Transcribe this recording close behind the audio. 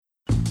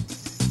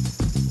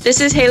This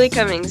is Haley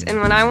Cummings,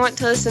 and when I want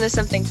to listen to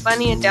something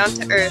funny and down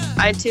to earth,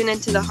 I tune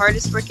into the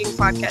hardest working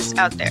podcast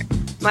out there.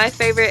 My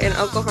favorite and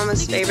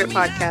Oklahoma's favorite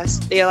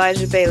podcast, The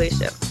Elijah Bailey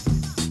Show.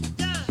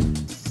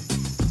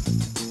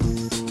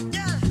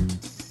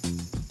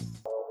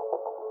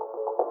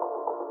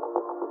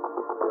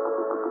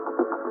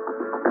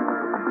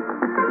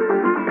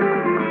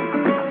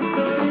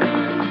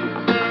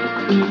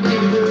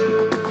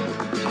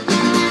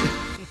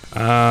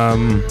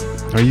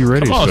 Are you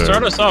ready, Come on, sir?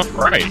 start us off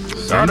right.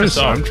 I'm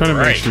trying to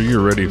make sure you're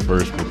ready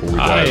first before we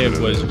dive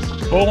into was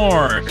this.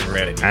 born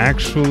ready.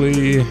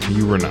 Actually,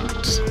 you were not.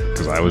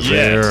 Because I was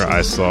there,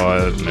 I saw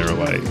it, and they were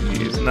like,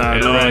 he's not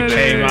And ready. I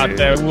came out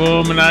that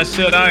womb and I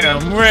said, I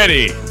am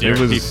ready. Dear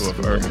people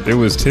of Earth. It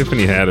was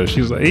Tiffany Haddish. She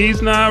was like,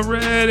 he's not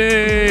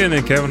ready. And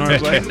then Kevin Hart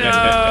was like,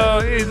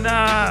 no, he's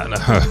not.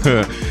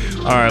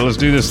 All right, let's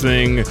do this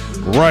thing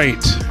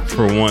right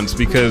for once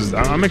because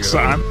I'm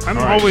excited. I'm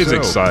always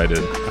excited.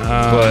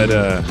 But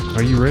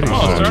are you ready? Come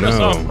on, start us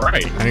off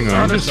right. Hang on.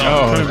 Start us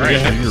off right.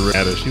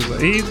 She was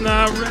like, he's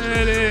not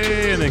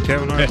ready. And then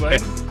Kevin Hart was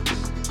like,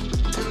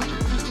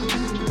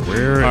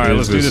 where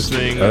is this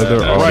thing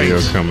other audio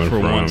right coming for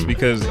from? once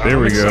because there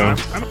we go.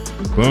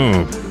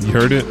 Boom. You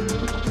heard it?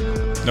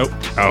 Nope.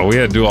 Oh, we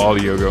had dual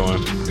audio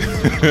going.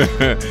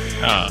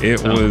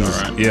 It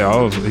was, right. yeah,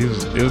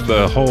 it was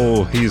the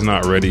whole he's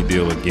not ready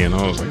deal again.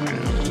 I was like,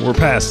 man, we're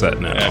past that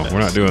now. Yeah, we're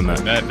not doing that.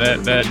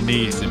 That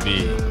needs to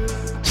be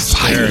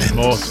Silenced.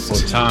 multiple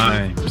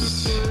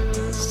times.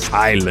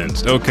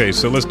 Silenced. Okay,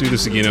 so let's do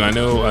this again. And I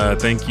know,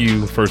 thank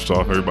you, first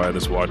off, everybody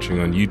that's watching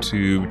on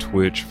YouTube,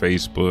 Twitch,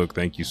 Facebook.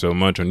 Thank you so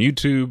much. On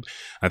YouTube,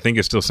 I think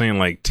it's still saying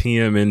like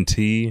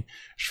TMNT,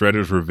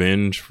 Shredder's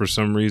Revenge for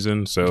some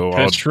reason. So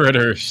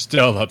Shredder's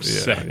still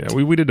upset. Yeah.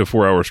 We did a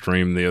 4-hour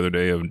stream the other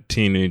day of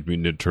Teenage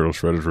Mutant Ninja Turtles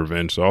Shredder's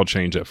Revenge. So I'll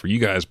change that for you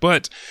guys.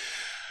 But,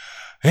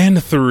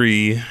 and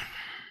 3,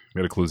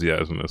 gotta close the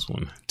eyes on this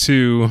one.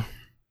 2,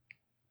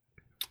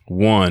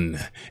 1,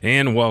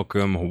 and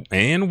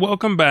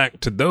welcome back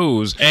to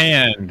those.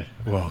 And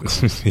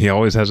welcome. He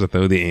always has to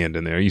throw the and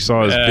in there. You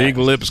saw his big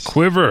lips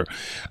quiver. To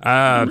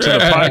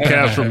the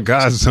podcast from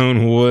God's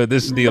Own Wood.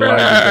 This is the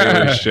Elijah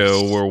Bailey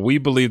Show, where we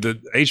believe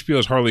that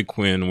HBO's Harley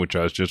Quinn, which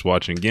I was just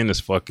watching again, is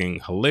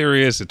fucking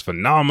hilarious. It's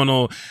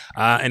phenomenal,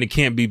 and it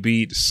can't be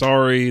beat.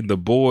 Sorry, The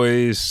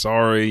Boys.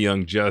 Sorry,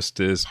 Young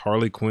Justice.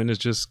 Harley Quinn has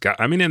just got.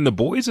 I mean, and The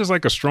Boys is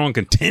like a strong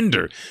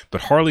contender,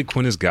 but Harley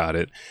Quinn has got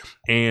it,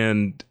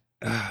 and.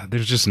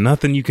 There's just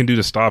nothing you can do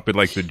to stop it.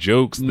 Like the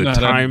jokes, the Not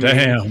timing, a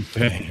damn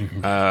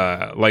thing.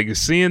 like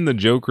seeing the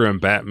Joker and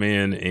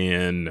Batman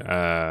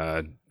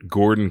and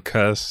Gordon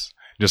cuss,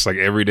 just like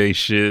everyday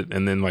shit,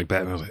 and then like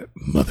Batman was like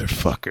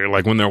motherfucker,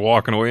 like when they're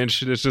walking away and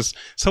shit. It's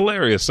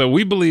hilarious. So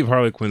we believe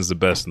Harley Quinn's the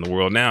best in the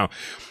world. Now,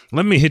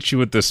 let me hit you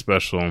with this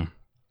special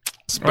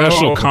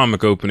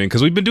comic opening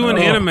because we've been doing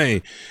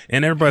anime,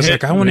 and everybody's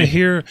like, I want to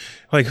hear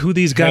like who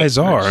these guys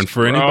are, and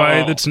for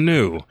anybody that's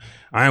new.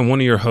 I am one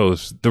of your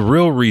hosts, the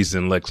real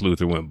reason Lex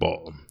Luthor went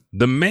bald.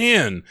 The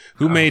man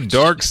who made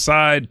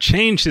Darkseid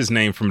change his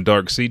name from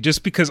Darkseid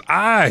just because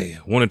I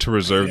wanted to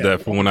reserve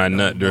that for when I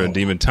nut during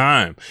Demon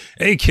Time.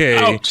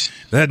 A.K.A.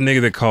 that nigga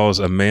that calls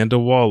Amanda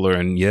Waller,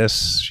 and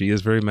yes, she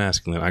is very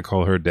masculine. I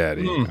call her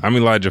daddy. I'm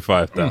Elijah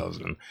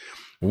 5000.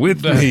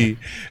 With me,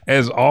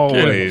 as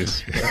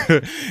always,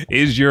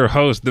 is your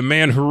host, the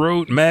man who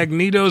wrote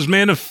Magneto's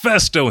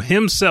manifesto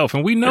himself.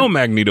 And we know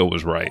Magneto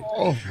was right,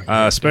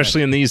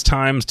 especially in these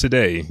times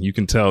today. You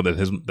can tell that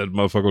that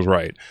motherfucker was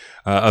right.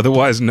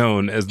 Otherwise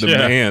known as the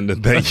man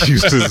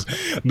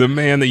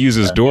that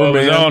uses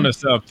doorman. Was on to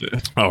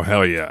something. Oh,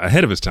 hell yeah.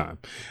 Ahead of his time.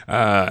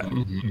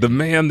 The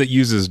man that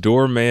uses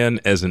doorman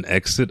as an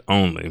exit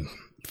only.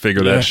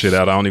 Figure that shit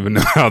out. I don't even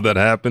know how that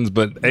happens,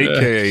 but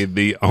AKA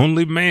the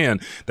only man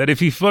that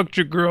if he fucked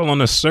your girl on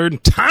a certain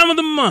time of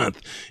the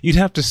month, you'd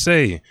have to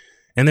say,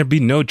 and there'd be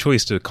no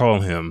choice to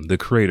call him the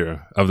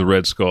creator of the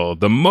Red Skull,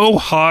 the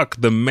Mohawk,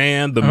 the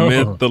man, the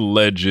myth, the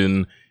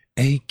legend,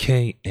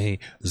 AKA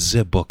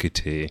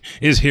Zebukity,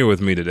 is here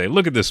with me today.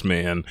 Look at this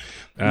man.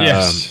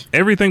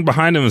 Everything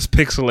behind him is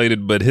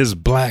pixelated, but his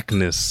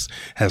blackness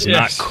has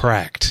not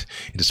cracked.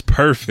 It is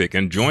perfect.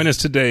 And join us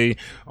today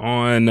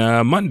on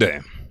Monday.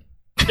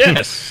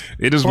 Yes.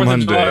 It is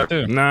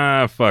Monday.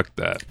 Nah, fuck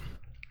that.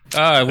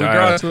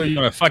 Regardless of whether you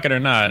want to fuck it or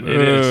not, it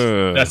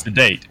is. That's the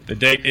date. The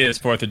date is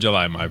 4th of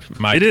July, my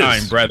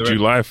kind brethren.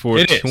 July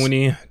 4th,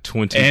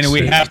 2022. And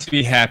we have to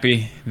be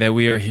happy that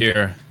we are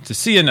here to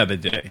see another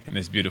day in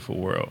this beautiful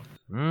world.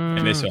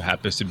 And this so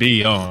happens to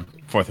be on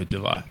 4th of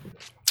July.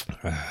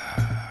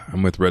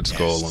 I'm with Red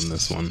Skull on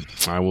this one.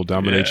 I will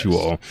dominate you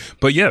all.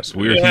 But yes,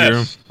 we're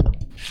here.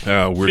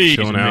 We're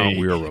chilling out.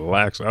 We are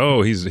relaxed.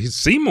 Oh, he's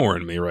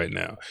Seymour-ing me right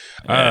now.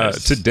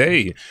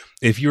 Today,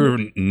 if you're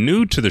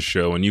new to the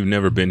show and you've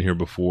never been here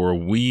before,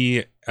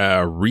 we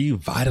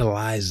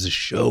revitalize the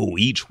show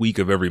each week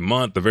of every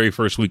month. The very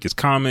first week is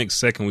comics.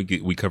 Second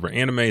week we cover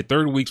anime.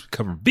 Third week we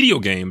cover video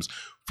games.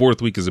 4th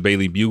week is a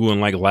Bailey Bugle,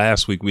 and like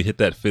last week, we hit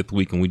that 5th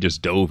week, and we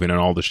just dove in on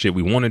all the shit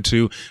we wanted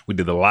to. We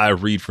did the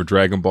live read for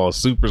Dragon Ball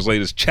Super's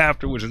latest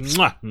chapter, which is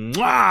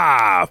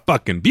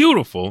fucking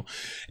beautiful.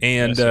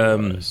 And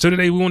so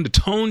today we wanted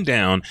to tone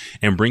down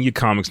and bring you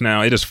comics.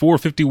 Now it is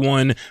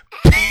 4:51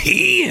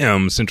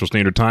 p.m. Central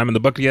Standard Time, and the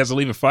Bucket has to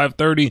leave at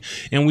 5:30,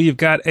 and we've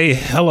got a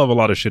hell of a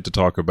lot of shit to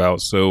talk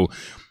about. So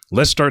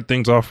let's start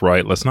things off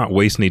right. Let's not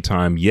waste any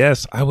time.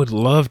 Yes, I would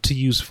love to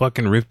use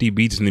fucking rifty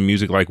beats in the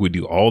music like we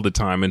do all the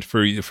time. And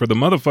for the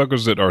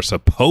motherfuckers that are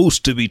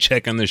supposed to be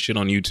checking this shit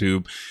on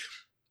YouTube,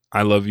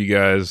 I love you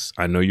guys.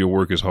 I know your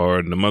work is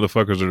hard. And the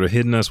motherfuckers that are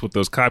hitting us with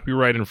those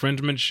copyright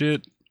infringement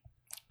shit,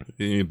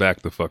 you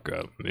back the fuck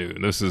up.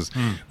 This is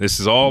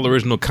all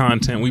original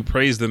content. We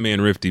praise the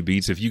man Rifty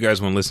Beats. If you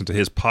guys want to listen to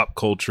his pop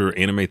culture,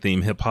 anime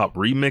theme, hip hop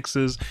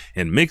remixes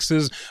and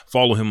mixes,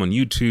 follow him on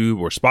YouTube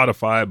or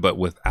Spotify. But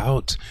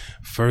without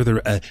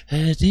further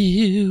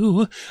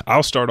ado,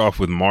 I'll start off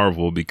with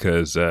Marvel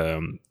because the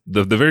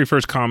very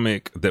first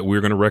comic that we're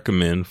going to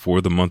recommend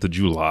for the month of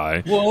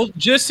July. Well,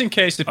 just in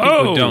case the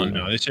people don't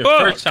know, it's your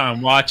first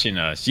time watching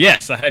us.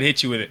 Yes, I had to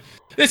hit you with it.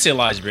 This is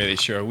Elijah Bailey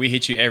Show. We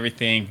hit you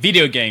everything: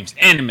 video games,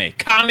 anime,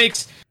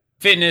 comics,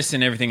 fitness,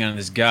 and everything under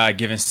this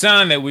God-given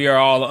sun that we are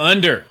all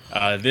under.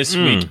 This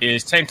week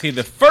is technically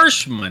the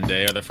first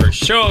Monday or the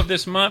first show of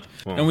this month,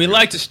 and we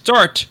like to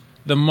start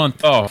the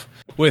month off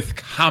with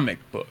comic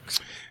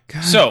books.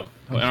 God, so,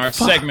 in our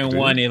segment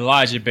one,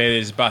 Elijah Bailey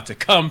is about to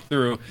come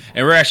through,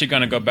 and we're actually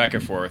going to go back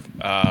and forth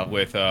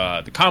with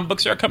the comic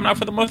books that are coming out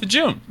for the month of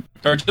June.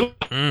 Or July,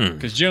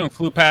 because June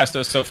flew past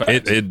us so fast.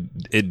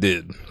 It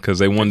did, because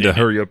they wanted to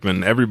hurry up,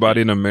 and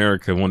everybody in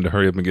America wanted to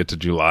hurry up and get to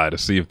July to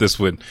see if this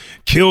would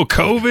kill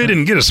COVID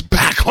and get us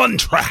back on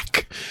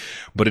track.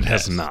 But it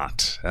has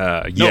not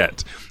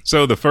yet.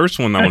 So the first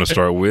one I want to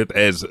start with,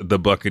 as the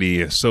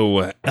Buckety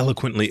so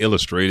eloquently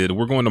illustrated,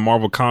 we're going to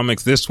Marvel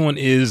Comics. This one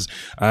is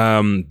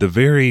the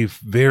very,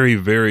 very,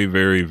 very,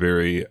 very,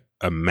 very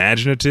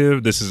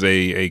imaginative. This is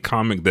a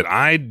comic that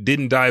I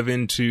didn't dive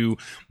into,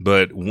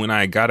 but when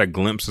I got a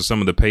glimpse of some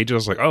of the pages, I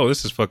was like, oh,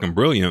 this is fucking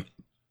brilliant.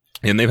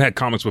 And they've had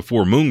comics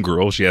before. Moon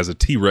Girl, she has a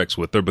T-Rex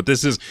with her, but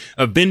this is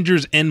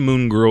Avengers and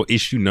Moon Girl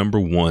issue number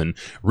 1,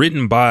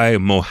 written by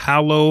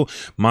Mahalo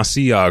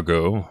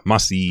Masiago,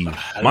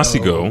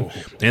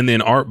 and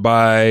then art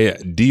by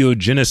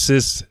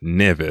Diogenesis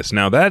Neves.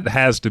 Now that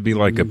has to be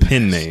like a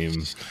pen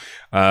name,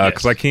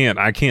 because I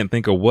can't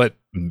think of what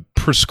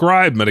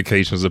prescribed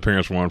medications the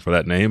parents were on for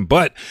that name.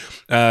 But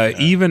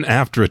even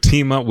after a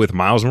team up with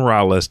Miles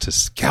Morales to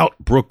scout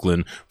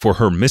Brooklyn for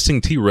her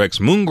missing T-Rex,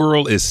 Moon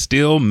Girl is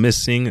still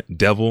missing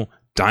Devil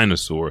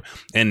Dinosaur.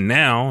 And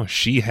now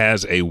she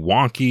has a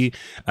wonky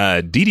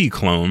Dee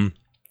clone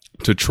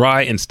to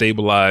try and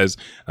stabilize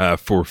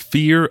for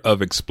fear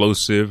of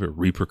explosive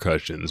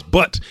repercussions.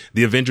 But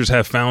the Avengers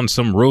have found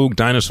some rogue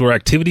dinosaur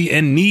activity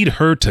and need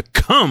her to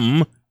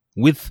come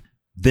with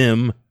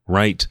them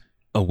right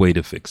a way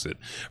to fix it.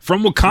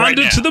 From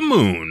Wakanda to the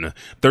moon,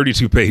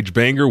 32-page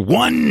banger,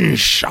 one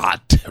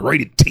shot,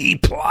 rated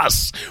T+,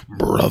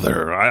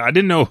 brother. I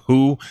didn't know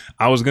who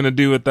I was going to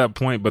do at that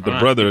point, but the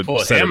brother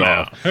set it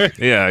off.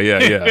 Yeah.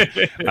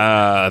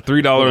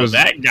 $3.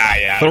 That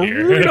guy out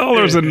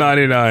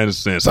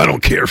 $3.99. I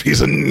don't care if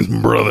he's a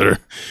brother.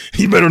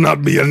 He better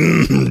not be a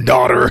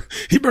daughter.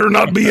 He better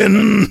not be a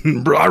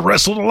I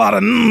wrestled a lot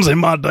of in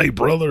my day,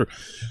 brother.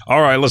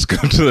 All right, let's go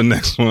to the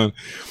next one.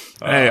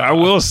 Hey, I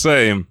will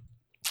say,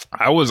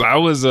 I was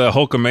a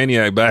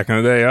Hulkamaniac back in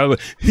the day. I was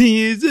like,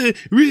 he is a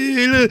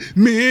real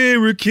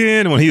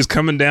American. When he was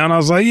coming down, I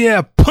was like,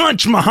 yeah,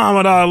 punch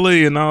Muhammad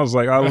Ali. And I was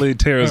like, Ali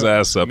tear his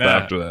ass up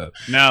after that.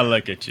 Now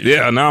look at you.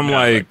 Yeah, now I'm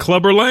like,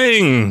 Clubber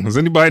Lang. Does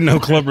anybody know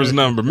Clubber's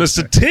number?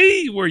 Mr.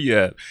 T, where you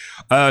at?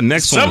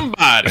 Next one.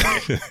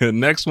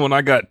 Next one,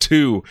 I got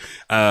 2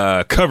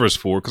 covers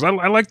for, because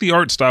I like the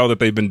art style that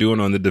they've been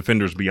doing on the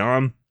Defenders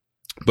Beyond.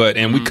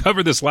 And we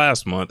covered this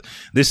last month.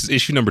 This is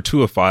issue number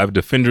 2 of 5,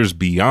 Defenders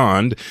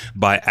Beyond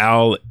by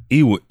Al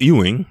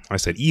Ewing. I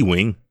said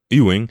Ewing.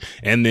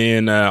 And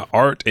then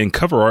art and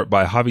cover art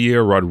by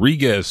Javier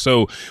Rodriguez.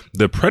 So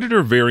the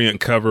Predator variant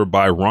cover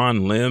by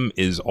Ron Lim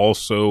is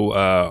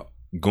also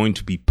going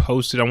to be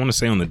posted, I want to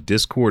say, on the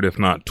Discord, if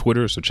not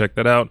Twitter, so check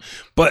that out.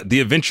 But the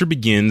adventure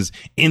begins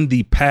in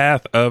the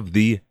path of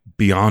the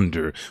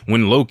Beyonder,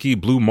 when Loki,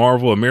 Blue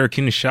Marvel,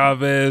 American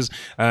Chavez,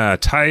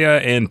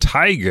 Taya, and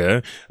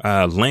Tyga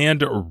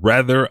land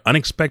rather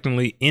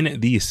unexpectedly in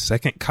the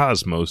second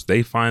cosmos,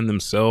 they find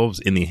themselves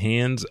in the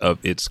hands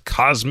of its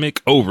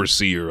cosmic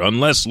overseer,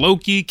 unless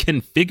Loki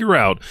can figure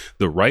out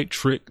the right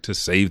trick to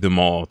save them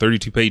all.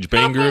 32-page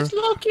banger,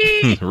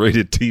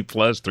 rated T+,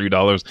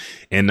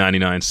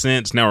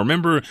 $3.99. Now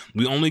remember,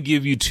 we only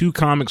give you 2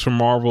 comics from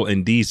Marvel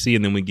and DC,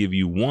 and then we give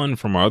you 1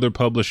 from our other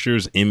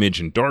publishers, Image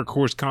and Dark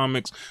Horse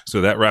Comics. So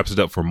that wraps it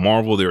up for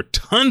Marvel. There are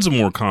tons of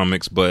more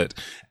comics, but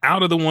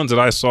out of the ones that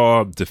I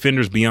saw,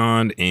 Defenders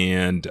Beyond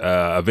and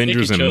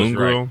Avengers and Moon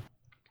Girl,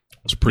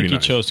 it's pretty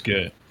nice.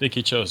 Think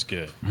he chose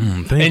good.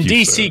 Thank in you,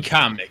 DC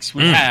Comics,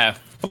 we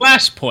have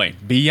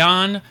Flashpoint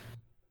Beyond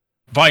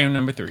Volume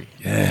number 3.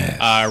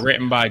 Yes.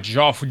 Written by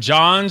Geoff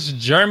Johns,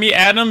 Jeremy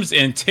Adams,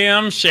 and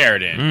Tim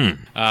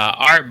Sheridan.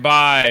 Art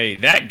by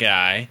that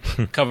guy.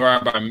 Cover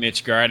art by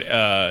Mitch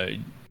Gardaz.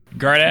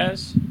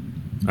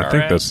 I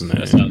think that's the name.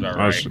 That sounds about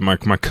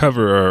right. My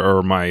cover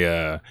or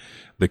my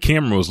the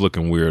camera was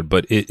looking weird,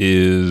 but it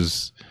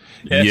is.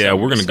 Yeah,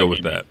 we're gonna go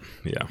with that.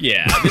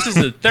 Yeah. This is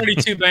a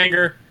 32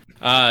 banger.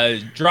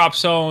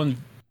 Drops on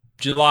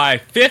July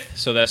 5th,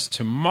 so that's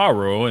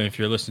tomorrow. And if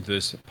you're listening to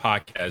this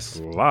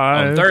podcast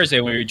live on Thursday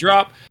when we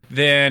drop,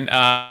 then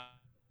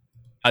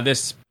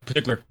this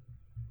particular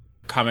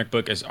comic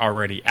book is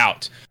already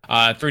out.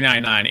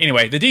 $3.99.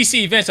 Anyway, the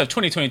DC events of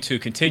 2022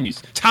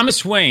 continues.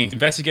 Thomas Wayne's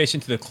investigation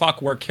to the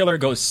Clockwork Killer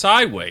goes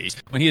sideways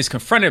when he is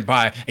confronted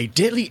by a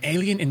deadly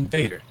alien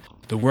invader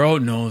the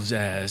world knows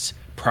as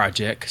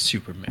Project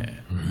Superman.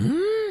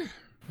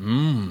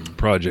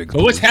 Project.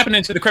 But what's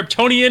happening to the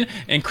Kryptonian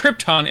and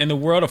Krypton in the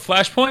world of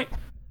Flashpoint?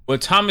 Will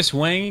Thomas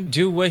Wayne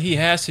do what he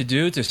has to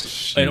do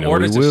in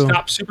order to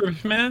stop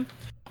Superman?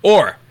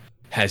 Or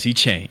has he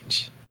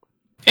changed?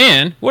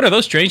 And what are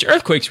those strange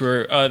earthquakes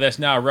that's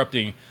now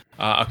erupting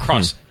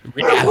across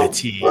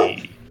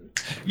reality?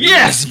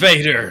 Yes,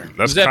 Vader!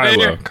 That's that Kylo.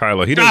 Vader?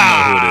 Kylo. He doesn't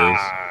know who it is.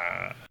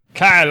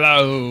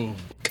 Kylo.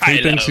 He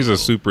thinks he's a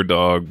super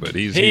dog, but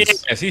he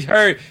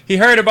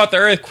heard about the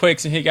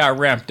earthquakes and he got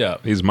ramped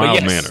up. He's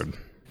mild-mannered.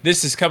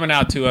 This is coming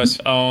out to us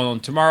on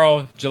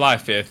tomorrow, July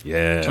 5th,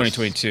 yes.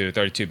 2022,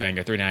 32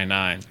 banger,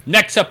 $3.99.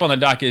 Next up on the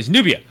docket is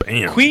Nubia,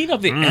 Queen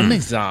of the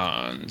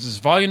Amazons. This is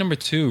volume number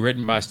 2,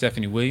 written by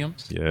Stephanie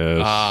Williams. Yes.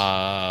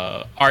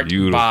 Art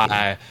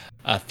by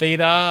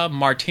Theda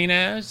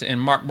Martinez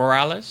and Mark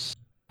Morales.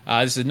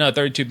 This is another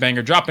 32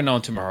 banger, dropping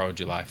on tomorrow,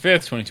 July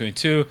 5th,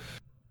 2022,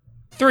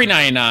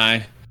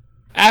 $3.99.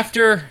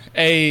 After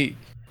a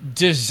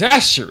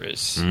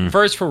disastrous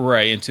first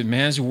foray into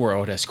man's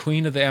world as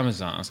Queen of the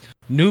Amazons,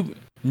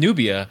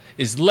 Nubia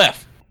is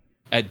left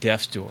at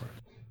death's door.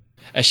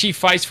 As she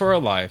fights for her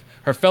life,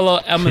 her fellow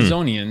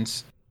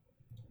Amazonians,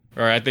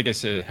 or I think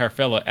it's her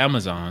fellow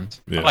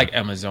Amazons, I like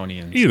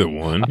Amazonians. Either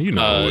one, you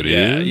know who it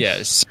is.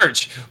 Yeah,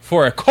 search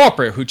for a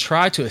corporate who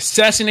tried to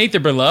assassinate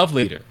their beloved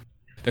leader.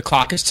 The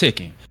clock is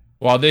ticking.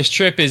 While this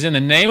trip is in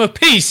the name of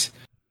peace,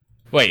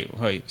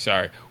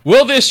 sorry.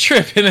 Will this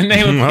trip in the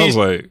name of peace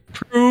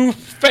prove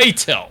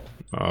fatal?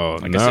 Oh,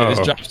 like I said,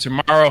 this drops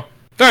tomorrow.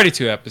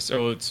 32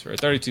 episodes or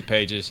 32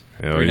 pages.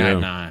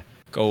 $3.99.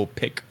 Go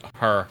pick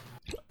her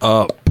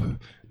up.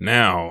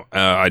 Now,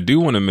 I do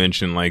want to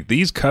mention,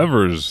 these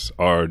covers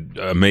are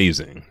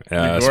amazing.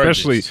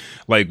 Especially,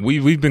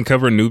 we've been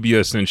covering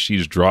Nubia since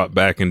she's dropped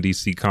back in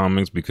DC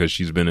Comics because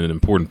she's been an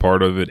important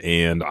part of it.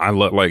 And I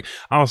was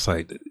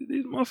like,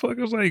 these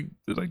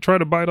motherfuckers, try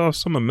to bite off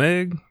some of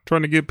Meg,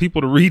 trying to get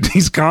people to read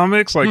these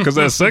comics. Because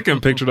that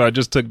second picture that I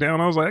just took down,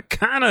 I was like,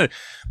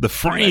 the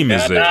frame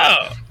is it.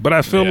 But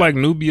I feel like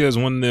Nubia is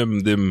one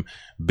of them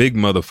big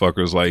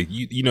motherfuckers, like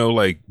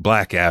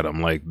Black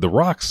Adam. The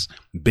Rock's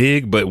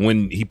big, but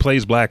when he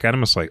plays Black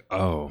Adam, it's like,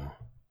 oh,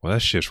 well, that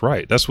shit's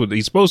right. That's what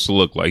he's supposed to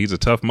look like. He's a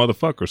tough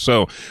motherfucker.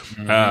 So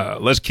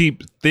let's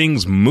keep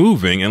things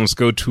moving and let's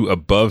go to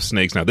Above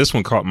Snakes. Now, this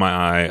one caught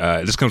my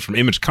eye. This comes from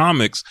Image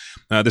Comics.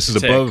 This is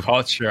Above. It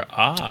caught your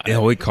eye. Yeah,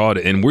 we caught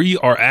it. And we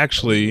are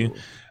actually,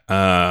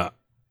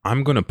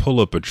 I'm going to pull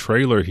up a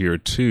trailer here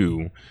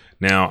too.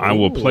 Now, I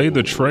will play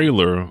the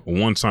trailer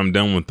once I'm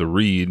done with the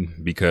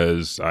read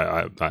because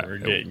we're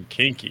getting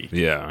kinky.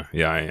 Yeah,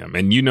 I am.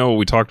 And you know what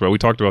we talked about? We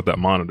talked about that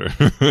monitor.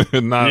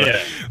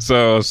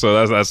 So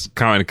that's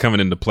kind of coming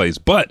into place.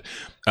 But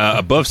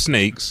Above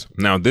Snakes.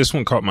 Now, this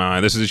one caught my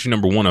eye. This is issue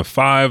number 1 of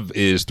 5,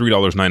 is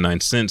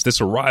 $3.99. This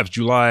arrives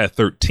July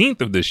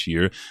 13th of this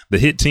year. The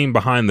hit team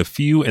behind The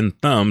Few and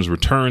Thumbs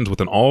returns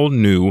with an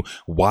all-new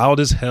Wild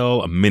as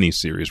Hell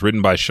miniseries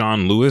written by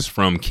Sean Lewis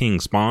from King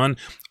Spawn,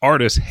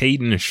 artist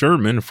Hayden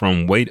Sherman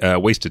from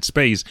Wasted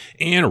Space,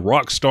 and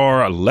rock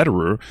star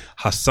letterer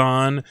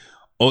Hassan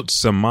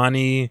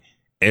Otsamani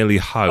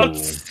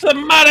Elihaou.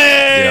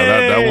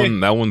 Yeah,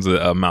 that one's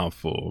a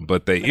mouthful.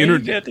 But I think you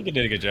did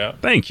a good job.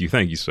 Thank you,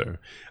 sir.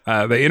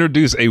 They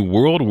introduce a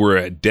world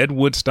where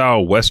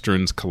Deadwood-style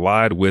westerns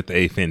collide with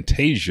a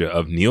fantasia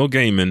of Neil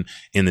Gaiman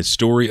in the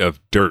story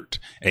of Dirt,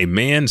 a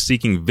man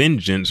seeking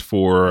vengeance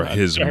for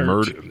his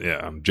murder.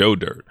 Yeah, Joe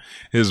Dirt,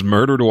 his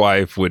murdered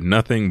wife, with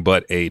nothing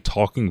but a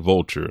talking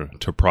vulture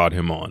to prod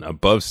him on.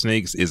 Above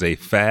Snakes is a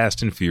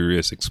fast and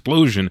furious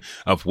explosion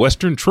of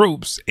Western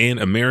tropes and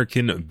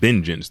American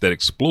vengeance that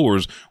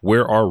explores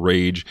where our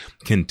rage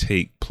can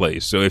take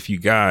place. So if you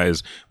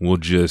guys will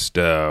just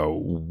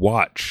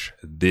watch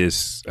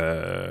this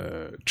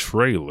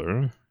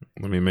trailer,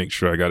 let me make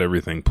sure I got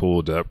everything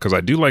pulled up, because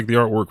I do like the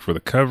artwork for the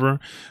cover,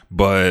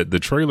 but the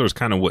trailer is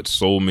kind of what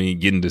sold me,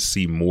 getting to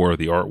see more of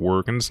the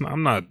artwork. And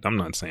I'm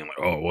not saying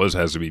this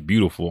has to be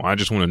beautiful. I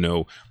just want to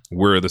know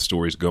where the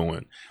story's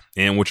going.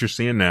 And what you're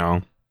seeing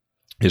now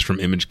is from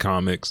Image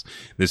Comics.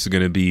 This is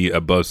going to be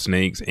Above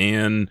Snakes,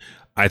 and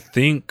I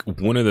think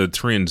one of the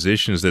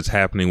transitions that's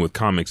happening with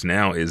comics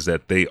now is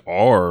that they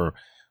are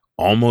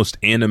almost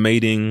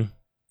animating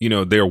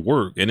their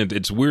work. And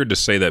it's weird to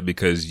say that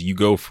because you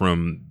go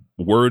from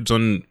words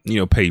on,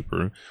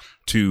 paper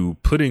to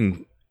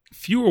putting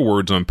fewer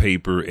words on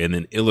paper and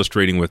then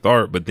illustrating with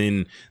art. But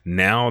then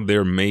now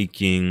they're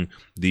making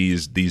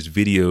these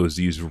videos,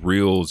 these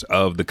reels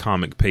of the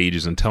comic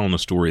pages and telling a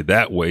story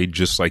that way,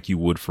 just like you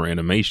would for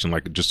animation,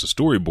 like just a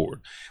storyboard.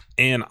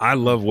 And I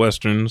love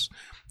Westerns.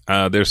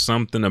 There's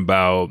something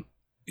about,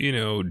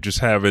 just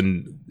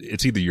having,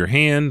 it's either your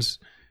hands,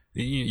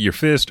 your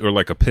fist, or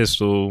like a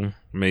pistol,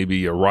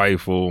 maybe a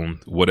rifle,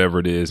 whatever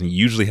it is. And you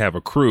usually have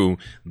a crew.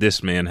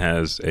 This man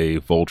has a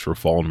vulture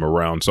following him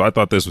around. So I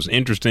thought this was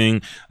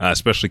interesting,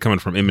 especially coming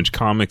from Image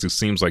Comics. It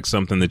seems like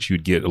something that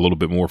you'd get a little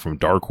bit more from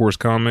Dark Horse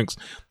Comics,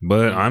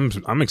 but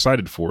I'm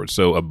excited for it.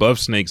 So Above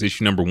Snakes,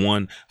 issue number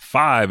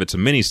 1/5. It's a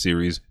mini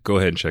series. Go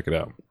ahead and check it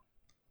out.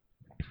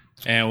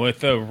 And with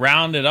the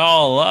round it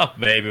all up,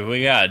 baby,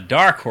 we got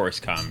Dark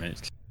Horse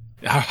Comics.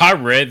 I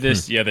read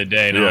this the other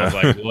day, and I was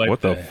like, what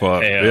the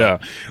fuck? Hell? Yeah,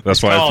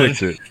 that's why I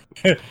picked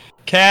it.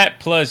 Cat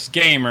Plus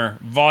Gamer,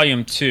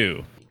 Volume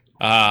 2.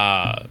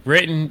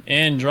 Written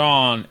and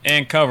drawn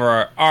and cover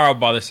art all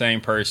by the same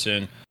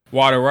person,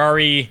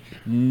 Wadarari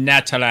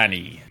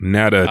Natalani.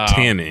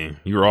 Natatani.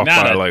 You were off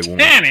by like one.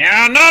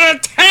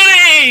 Natatani!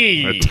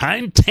 A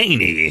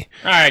tiny.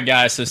 All right,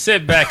 guys, so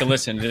sit back and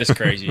listen to this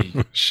crazy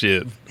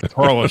shit.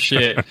 Horrible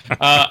shit.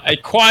 A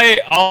quiet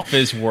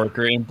office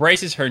worker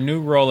embraces her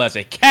new role as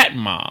a cat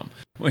mom.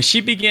 When she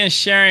begins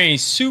sharing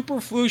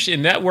superfluous,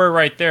 and that word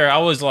right there, I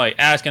was like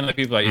asking other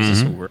people, like, is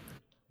this a word?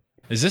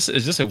 Is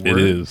this a word? It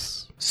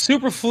is.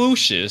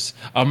 Superfluous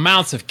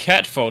amounts of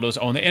cat photos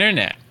on the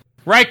internet.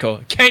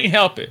 Raiko can't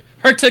help it.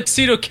 Her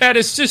tuxedo cat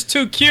is just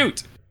too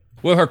cute.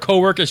 Will her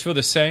coworkers feel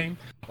the same?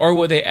 Or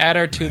will they add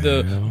her to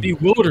the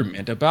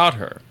bewilderment about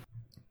her?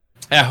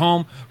 At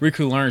home,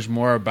 Riku learns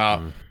more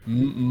about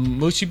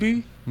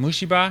Mushibi.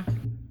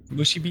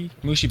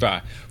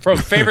 From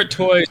favorite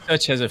toys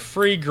such as a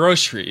free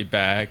grocery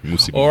bag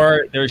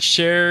or their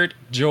shared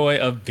joy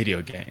of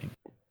video game.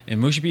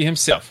 And Mushibi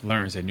himself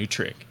learns a new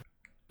trick.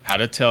 How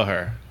to tell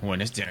her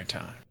when it's dinner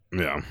time.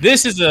 Yeah.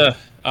 This is a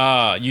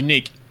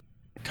unique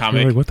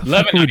comic. Like, what the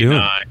fuck are we doing?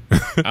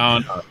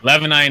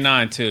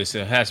 $11.99 too, so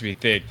it has to be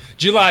thick.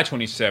 July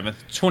 27th,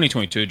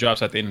 2022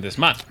 drops at the end of this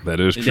month. That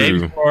is the true.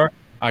 Day before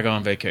I go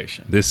on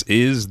vacation. This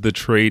is the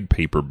trade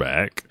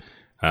paperback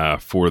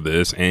for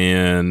this,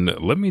 and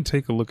let me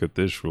take a look at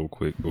this real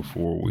quick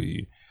before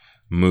we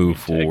move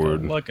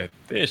forward. Look at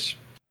this.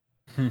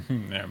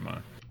 Never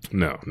mind.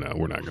 No,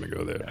 we're not going to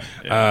go there.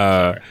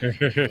 Yeah,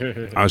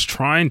 I was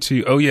trying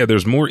to. Oh yeah,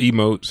 there's more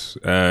emotes.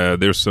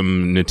 There's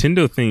some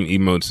Nintendo themed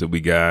emotes that we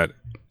got.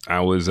 I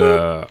was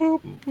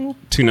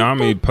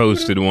Toonami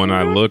posted one.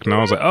 I looked and I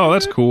was like, oh,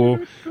 that's cool,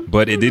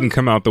 but it didn't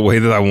come out the way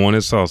that I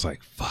wanted. So I was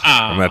like, fuck,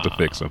 I'm gonna have to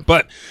fix them.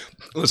 But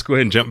let's go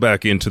ahead and jump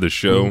back into the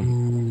show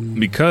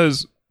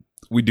because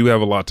we do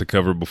have a lot to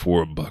cover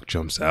before Buck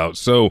jumps out.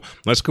 So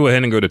let's go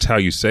ahead and go to Tao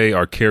Yusei,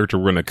 our character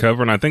we're gonna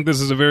cover, and I think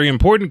this is a very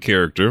important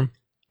character.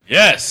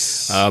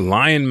 Yes.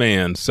 Lion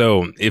Man.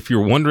 So if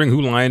you're wondering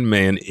who Lion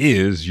Man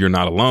is, you're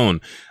not alone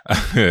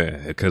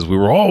because we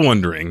were all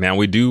wondering. Now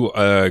we do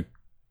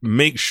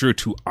make sure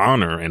to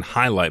honor and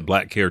highlight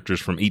black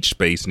characters from each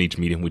space and each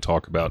medium we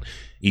talk about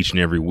each and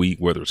every week,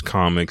 whether it's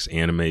comics,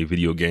 anime,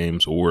 video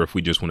games, or if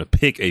we just want to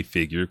pick a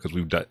figure because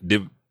we've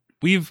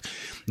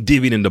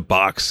divvied into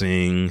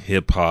boxing,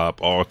 hip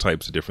hop, all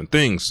types of different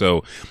things.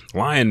 So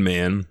Lion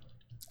Man,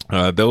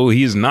 though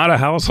he's not a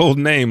household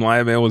name,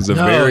 Lion Man was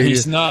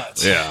he's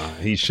not. Yeah,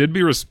 he should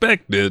be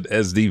respected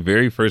as the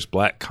very first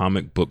black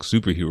comic book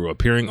superhero,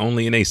 appearing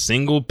only in a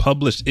single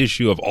published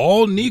issue of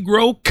All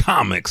Negro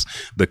Comics,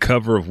 the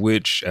cover of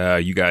which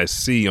you guys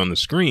see on the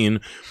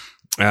screen.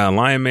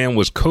 Lion Man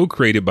was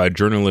co-created by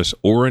journalist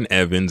Orrin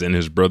Evans and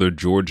his brother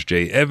George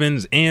J.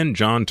 Evans and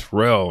John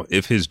Terrell.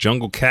 If his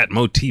jungle cat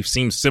motif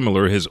seems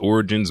similar, his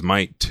origins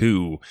might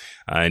too.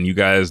 And you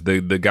guys, the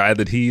guy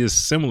that he is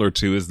similar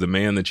to is the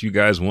man that you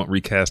guys want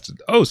recasted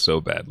oh so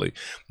badly.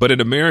 But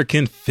an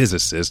American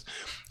physicist,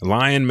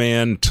 Lion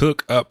Man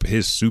took up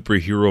his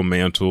superhero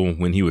mantle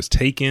when he was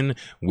taken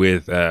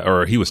with,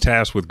 he was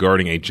tasked with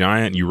guarding a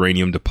giant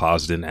uranium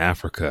deposit in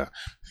Africa.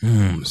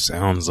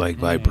 Sounds like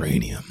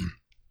vibranium.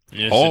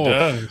 Yes, it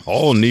does.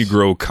 All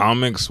Negro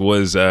Comics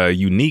was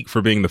unique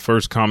for being the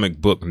first comic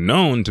book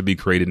known to be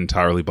created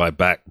entirely by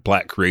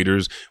black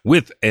creators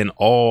with an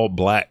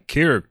all-black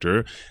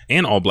character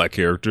and all-black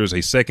characters.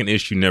 A second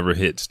issue never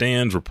hit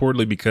stands,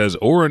 reportedly because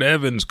Orrin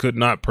Evans could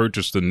not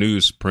purchase the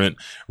newsprint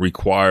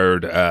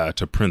required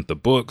to print the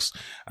books.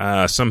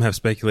 Some have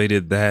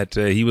speculated that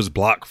he was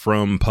blocked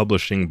from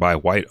publishing by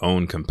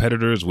white-owned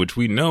competitors, which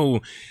we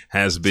know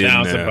has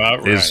been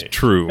is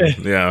true.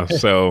 Yeah,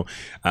 so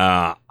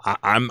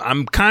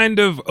I'm kind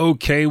of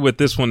okay with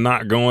this one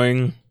not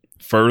going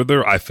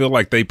further, I feel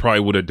like they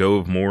probably would have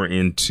dove more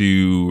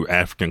into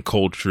African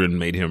culture and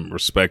made him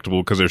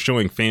respectable, because they're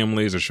showing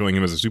families, they're showing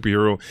him as a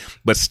superhero,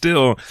 but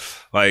still,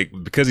 like,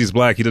 because he's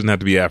black, he doesn't have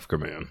to be African,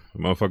 man.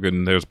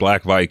 Motherfucking, there's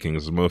black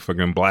Vikings,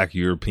 motherfucking black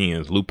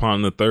Europeans.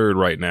 Lupin the Third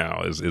right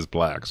now is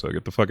black, so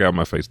get the fuck out of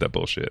my face, that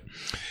bullshit.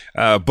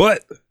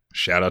 But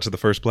shout out to the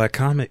first black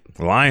comic,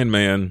 Lion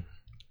Man.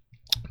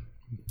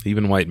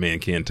 Even white man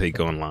can't take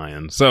on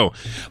Lion. So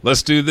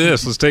let's do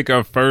this. Let's take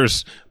our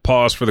first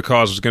pause for the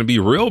cause. It's going to be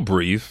real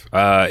brief.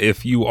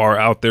 If you are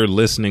out there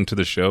listening to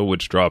the show,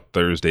 which dropped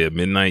Thursday at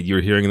midnight,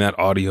 you're hearing that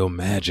audio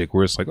magic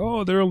where it's like,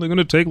 oh, they're only going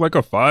to take like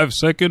a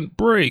 5-second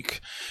break.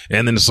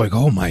 And then it's like,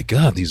 oh my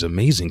God, these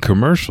amazing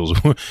commercials.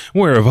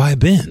 Where have I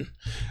been?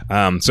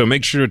 So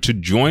make sure to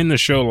join the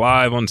show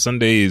live on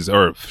Sundays,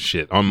 or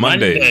on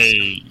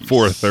Mondays.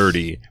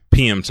 4:30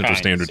 p.m. Central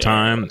Standard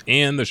Time,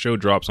 and the show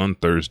drops on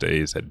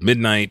Thursdays at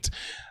midnight,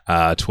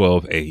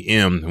 12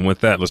 a.m. And with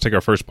that, let's take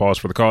our first pause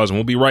for the cause, and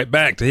we'll be right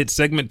back to hit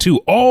segment 2,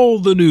 all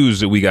the news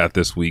that we got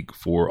this week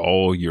for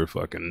all your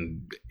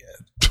fucking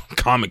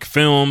comic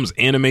films,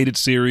 animated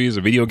series,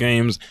 or video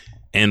games,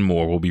 and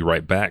more. We'll be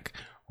right back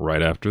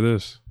right after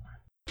this.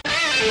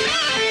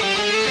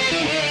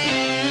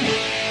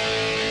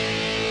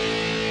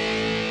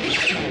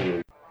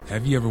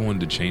 Have you ever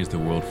wanted to change the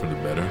world for the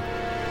better?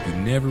 You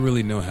never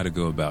really know how to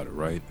go about it,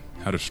 right?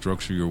 How to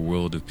structure your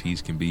world of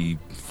peace can be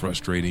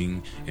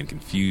frustrating and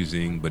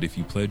confusing, but if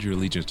you pledge your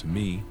allegiance to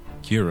me,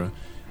 Kira,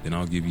 then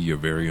I'll give you your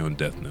very own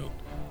Death Note.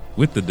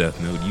 With the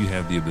Death Note, you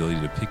have the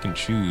ability to pick and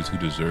choose who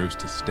deserves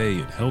to stay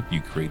and help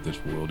you create this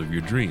world of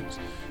your dreams.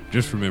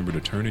 Just remember to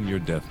turn in your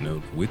Death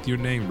Note with your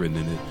name written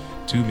in it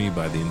to me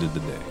by the end of the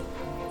day.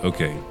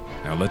 Okay,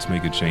 now let's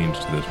make a change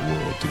to this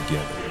world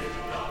together.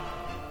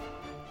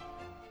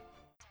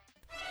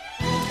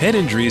 Head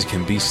injuries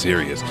can be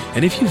serious,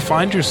 and if you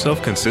find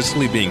yourself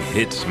consistently being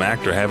hit,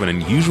 smacked, or have an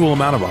unusual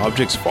amount of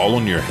objects fall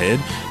on your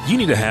head, you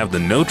need to have the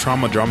No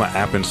Trauma Drama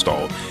app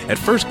installed. At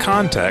first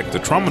contact, the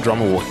Trauma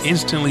Drama will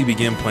instantly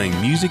begin playing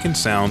music and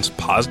sounds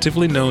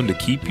positively known to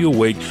keep you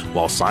awake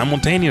while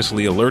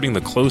simultaneously alerting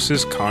the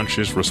closest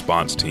conscious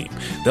response team.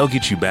 They'll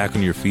get you back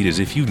on your feet as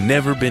if you've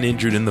never been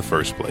injured in the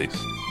first place.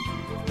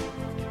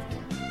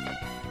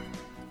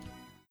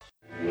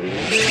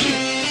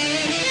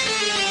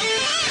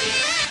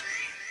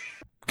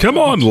 Come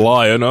on,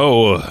 Lion.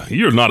 Oh,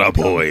 you're not a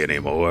boy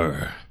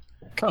anymore.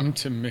 Come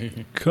to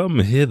me. Come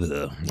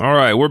hither. All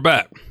right, we're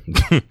back.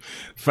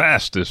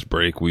 Fastest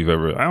break we've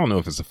ever... I don't know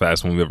if it's the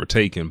fastest one we've ever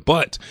taken,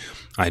 but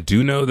I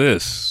do know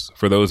this.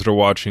 For those that are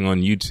watching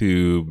on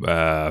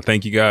YouTube,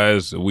 thank you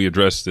guys. We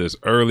addressed this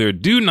earlier.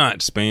 Do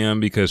not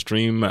spam, because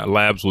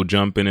Streamlabs will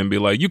jump in and be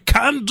like, you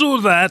can't do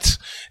that.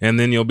 And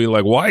then you'll be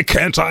like, why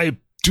can't I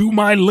do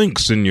my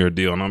links in your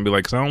deal? And I'll be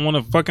like, 'cause I don't want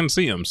to fucking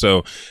see them.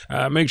 So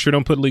make sure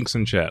don't put links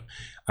in chat.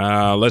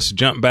 Let's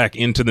jump back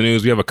into the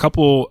news. We have a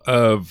couple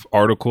of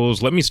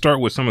articles. Let me start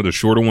with some of the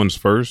shorter ones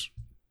first,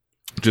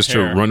 just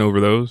to run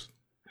over those.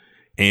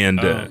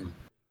 And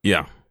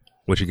yeah,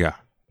 what you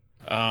got?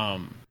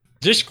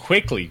 Just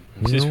quickly,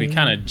 since we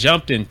kind of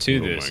jumped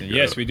into this, and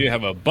yes, we do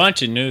have a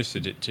bunch of news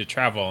to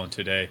travel on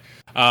today.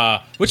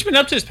 What you been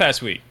up to this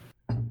past week?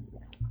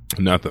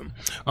 Nothing.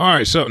 All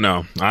right, so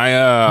no,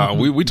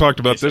 we talked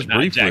about this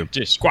briefly. Jack,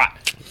 just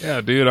squat.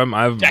 Yeah, dude,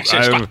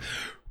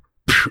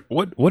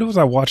 What was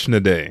I watching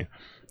today?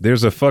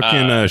 There's a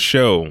fucking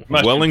show,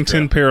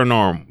 Wellington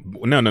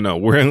Paranormal. No.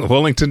 We're in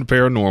Wellington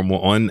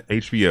Paranormal on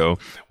HBO.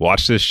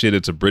 Watch this shit.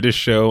 It's a British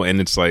show,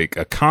 and it's like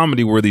a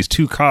comedy where these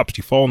two cops,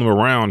 you follow them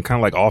around, kind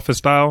of like Office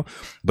style,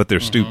 but they're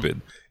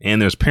stupid.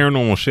 And there's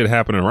paranormal shit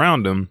happening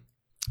around them,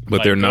 but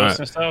like they're not.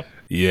 And stuff?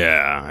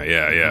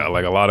 Yeah.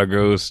 Like a lot of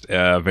ghosts,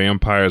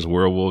 vampires,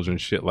 werewolves,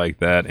 and shit like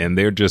that. And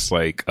they're just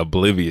like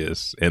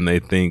oblivious, and they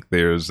think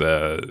there's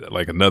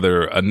like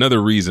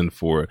another reason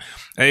for it.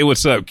 Hey,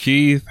 what's up,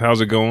 Keith?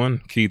 How's it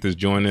going? Keith is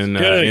joining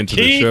into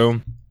the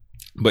show.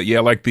 But yeah,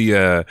 like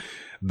the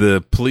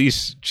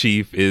police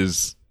chief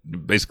is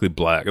basically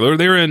black.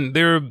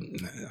 They're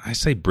I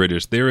say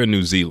British. They're in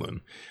New Zealand,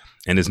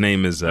 and his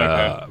name is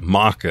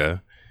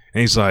Maka,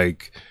 and he's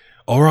like,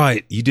 all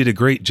right, you did a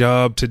great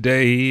job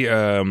today.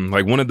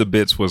 Like one of the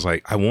bits was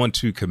like, I want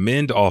to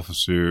commend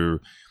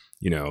Officer,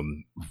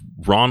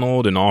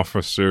 Ronald and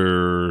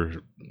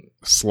Officer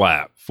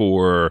Slap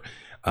for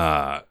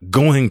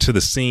going to the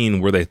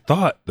scene where they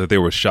thought that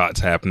there were shots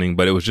happening,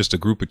 but it was just a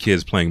group of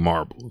kids playing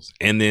marbles.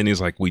 And then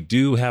he's like, we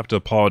do have to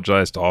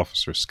apologize to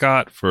Officer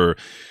Scott for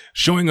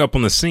showing up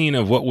on the scene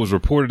of what was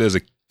reported as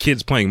a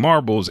kids playing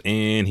marbles,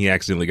 and he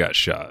accidentally got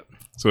shot.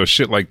 So a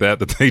shit like that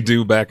they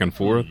do back and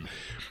forth.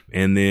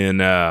 And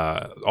then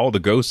all the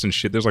ghosts and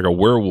shit, there's like a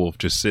werewolf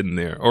just sitting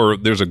there. Or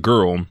there's a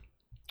girl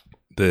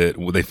that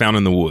they found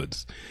in the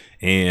woods.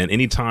 And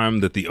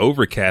anytime that the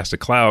overcast of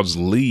clouds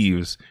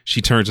leaves,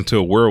 she turns into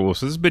a werewolf.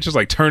 So this bitch is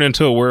like turned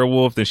into a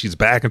werewolf, then she's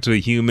back into a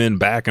human,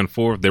 back and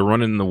forth. They're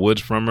running in the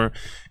woods from her.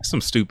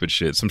 Some stupid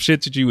shit. Some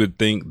shit that you would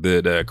think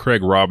that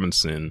Craig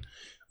Robinson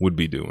would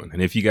be doing.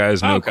 And if you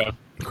guys know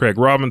Craig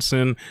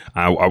Robinson,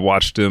 I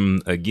watched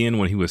him again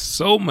when he was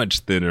so much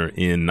thinner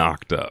in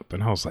Knocked Up,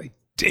 and I was like,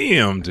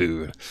 damn,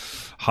 dude,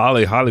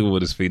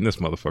 Hollywood is feeding this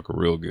motherfucker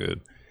real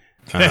good.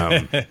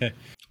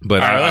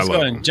 But all right, let's go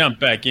ahead and jump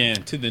back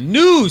into the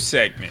news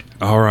segment.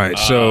 All right,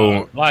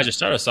 so Elijah,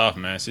 start us off,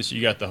 man. Since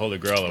you got the Holy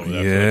Grail over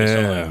there,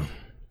 yeah,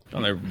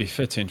 don't let it be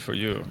fitting for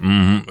you.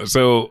 Mm-hmm.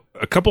 So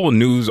a couple of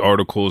news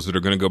articles that are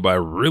going to go by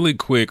really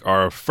quick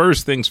are,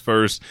 first things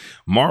first,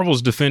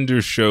 Marvel's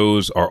Defenders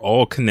shows are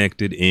all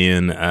connected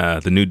in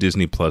the new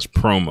Disney Plus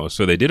promo.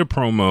 So they did a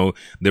promo.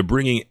 They're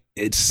bringing.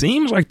 It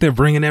seems like they're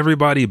bringing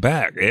everybody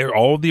back.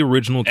 All the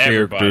original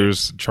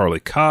characters,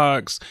 Charlie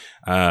Cox,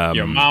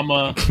 your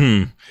mama.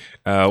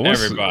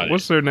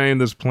 What's their name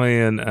that's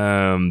playing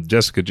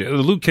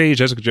Luke Cage,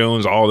 Jessica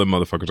Jones, all them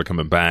motherfuckers are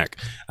coming back.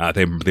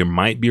 There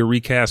might be a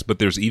recast, but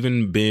there's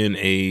even been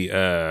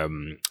a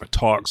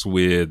talks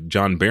with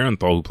John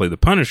Barenthal, who played the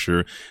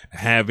Punisher,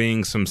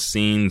 having some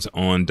scenes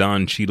on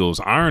Don Cheadle's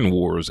Iron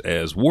Wars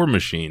as War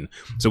Machine.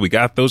 So we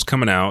got those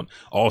coming out.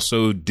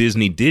 Also,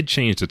 Disney did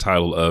change the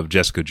title of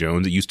Jessica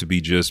Jones. It used to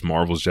be just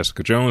Marvel's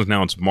Jessica Jones.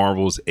 Now it's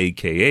Marvel's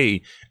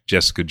AKA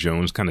Jessica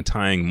Jones, kind of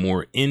tying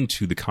more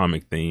into the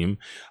comic theme.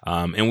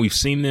 And we've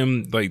seen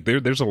them, like,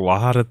 there's a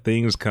lot of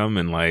things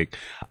coming. Like,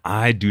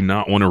 I do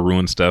not want to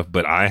ruin stuff,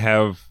 but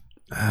I've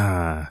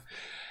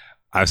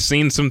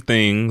seen some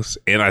things,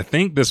 and I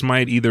think this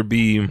might either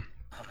be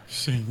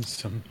seen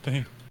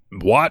something.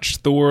 Watch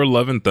Thor: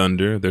 Love and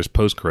Thunder. There's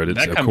post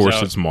credits. Of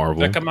course, it's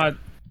Marvel. That come out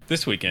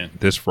this weekend.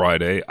 This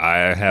Friday.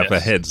 I have a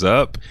heads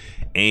up.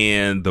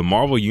 And the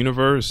Marvel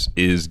Universe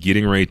is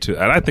getting ready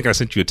to, and I think I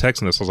sent you a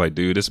text on this. I was like,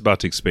 dude, it's about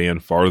to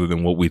expand farther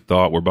than what we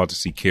thought. We're about to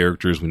see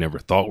characters we never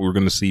thought we were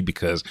going to see,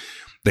 because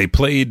they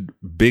played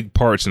big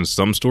parts in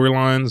some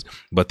storylines,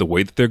 but the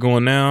way that they're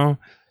going now,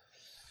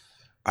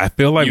 I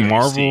feel like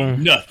Marvel,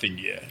 nothing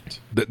yet.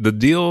 The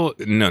deal,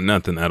 no,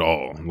 nothing at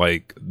all.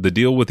 Like the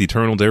deal with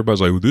Eternals,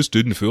 everybody's like, well, this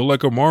didn't feel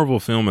like a Marvel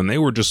film, and they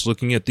were just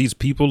looking at these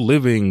people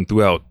living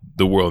throughout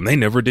the world, and they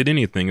never did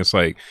anything. It's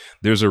like,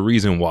 there's a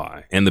reason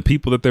why. And the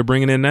people that they're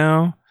bringing in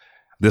now,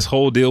 this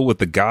whole deal with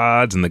the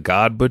gods and the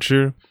God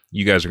Butcher,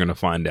 you guys are going to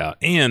find out.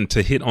 And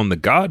to hit on the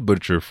God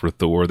Butcher for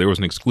Thor, there was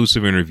an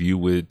exclusive interview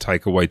with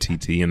Taika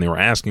Waititi, and they were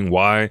asking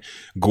why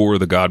Gore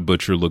the God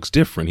Butcher looks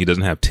different. He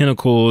doesn't have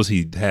tentacles.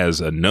 He has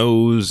a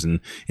nose, and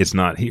it's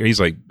not here. He's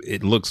like,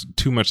 it looks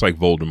too much like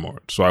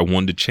Voldemort. So I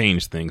wanted to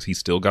change things. He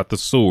still got the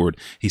sword.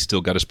 He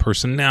still got his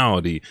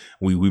personality.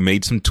 We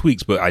made some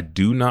tweaks, but I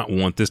do not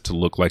want this to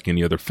look like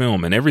any other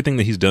film. And everything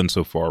that he's done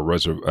so far,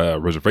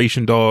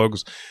 Reservation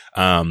Dogs,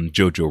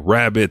 Jojo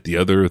Rabbit, the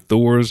other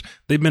Thors,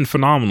 they've been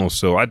phenomenal.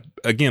 So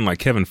again, like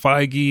Kevin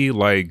Feige,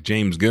 like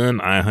James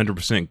Gunn, I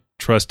 100%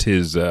 trust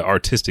his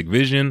artistic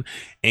vision.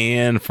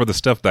 And for the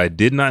stuff that I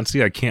did not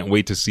see, I can't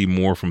wait to see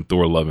more from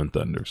Thor: Love and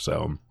Thunder.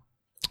 So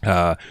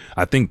I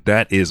think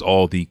that is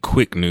all the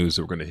quick news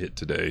that we're going to hit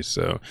today.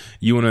 So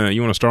you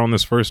wanna start on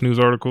this first news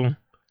article?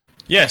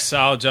 Yes,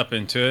 I'll jump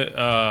into it.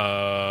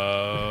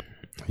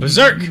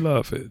 Berserk. You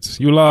love it.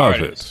 You love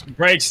it.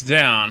 Breaks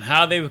down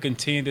how they will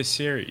continue the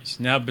series.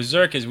 Now,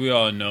 Berserk, as we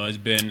all know, has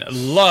been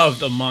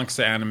loved amongst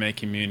the anime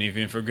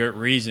community, and for good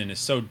reason. It's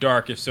so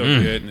dark, it's so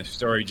good, and the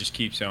story just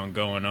keeps on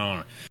going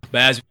on.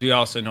 But as we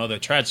also know, the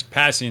tragic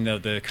passing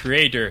of the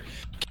creator,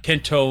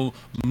 Kento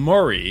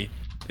Mori.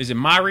 Is it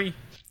Mari?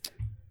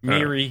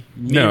 Miri?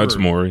 No, it's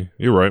Mori.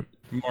 You're right.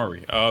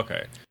 Mori. Oh,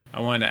 okay.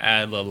 I wanted to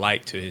add a little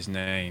light to his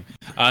name.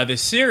 The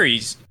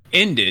series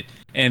ended,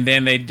 and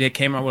then they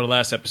came out with the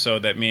last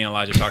episode that me and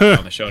Elijah talked about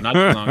on the show not too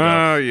long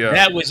ago. Yeah.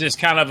 That was just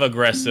kind of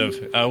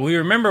aggressive. We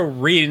remember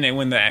reading it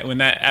when that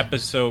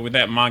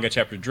manga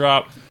chapter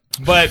dropped,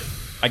 but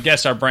I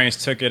guess our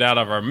brains took it out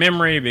of our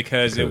memory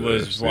because it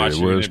was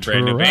watching it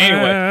brand new. But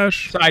anyway,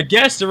 so I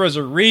guess there was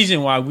a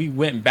reason why we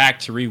went back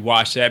to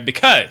rewatch that,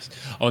 because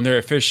on their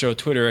official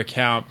Twitter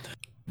account,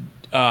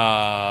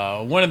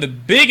 one of the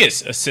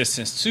biggest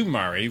assistants to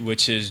Mari,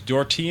 which is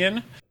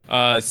Dortian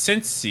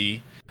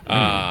Sensei,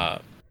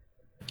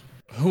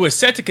 who is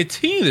set to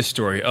continue the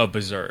story of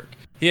Berserk.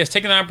 He has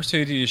taken the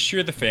opportunity to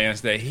assure the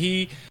fans that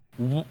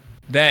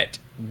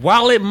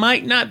while it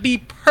might not be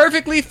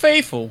perfectly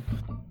faithful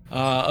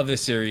of the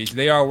series,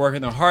 they are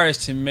working the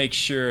hardest to make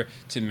sure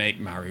to make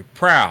Mari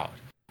proud.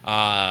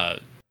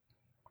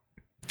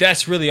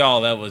 That's really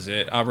all. That was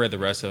it. I read the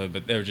rest of it,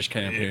 but they were just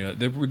kind of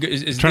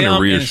it's trying to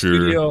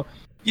reassure.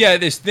 Yeah,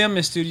 it's them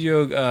in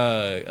Studio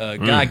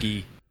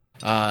Gagi.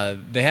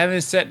 They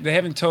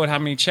haven't told how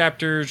many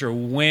chapters or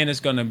when it's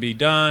going to be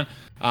done,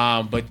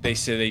 but they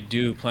said they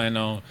do plan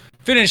on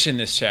finishing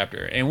this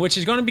chapter, and which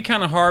is going to be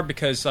kind of hard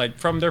because, like,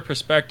 from their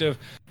perspective,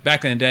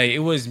 back in the day, it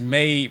was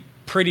made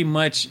pretty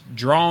much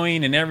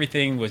drawing and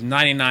everything was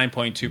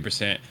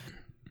 99.2%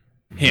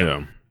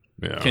 him,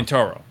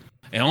 Kentaro,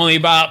 and only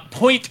about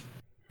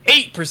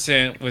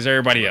 0.8% was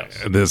everybody else.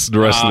 The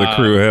rest of the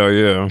crew, hell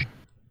yeah.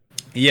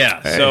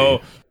 Yeah, hey.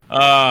 So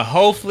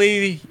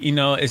hopefully,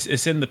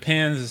 it's in the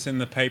pens, it's in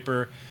the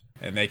paper,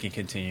 and they can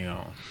continue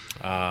on.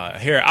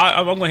 Here,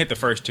 I'm going to hit the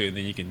first two, and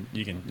then you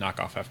can knock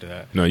off after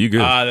that. No, you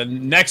good.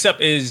 Next up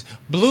is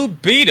Blue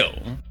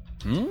Beetle.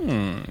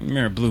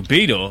 Remember Blue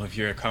Beetle if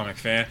you're a comic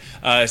fan.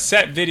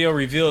 Set video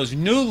reveals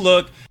new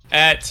look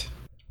at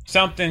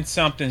something's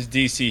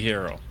DC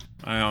hero.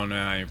 I don't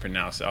know how you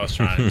pronounce it. I was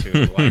trying to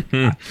like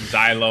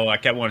Xylo. I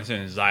kept wanting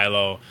to say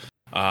Xylo.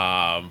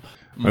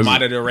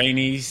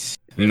 Madaranis.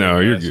 No,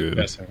 you're good.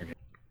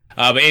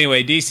 But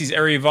anyway, DC's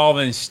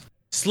ever-evolving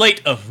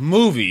slate of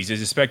movies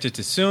is expected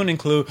to soon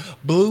include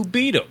Blue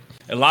Beetle,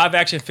 a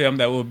live-action film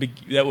that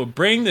will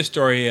bring the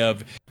story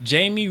of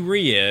Jamie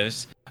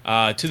Reyes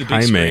to the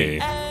big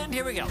screen. And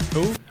here we go.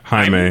 Who?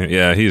 Jaime.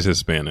 Yeah, he's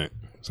Hispanic.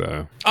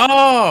 So.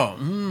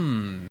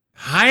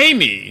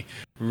 Jaime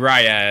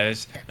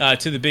Reyes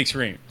to the big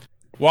screen.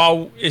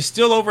 While it's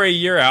still over a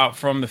year out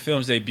from the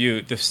film's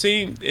debut, it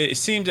seems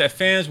that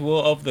fans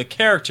of the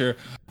character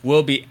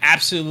will be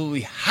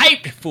absolutely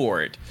hyped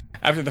for it.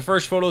 After the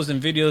first photos and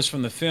videos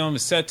from the film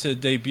is set to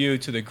debut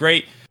to the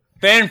great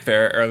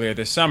fanfare earlier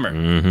this summer,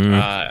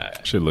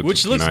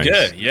 which looks nice.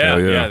 Good. Yeah.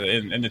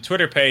 And the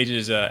Twitter page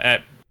is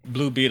at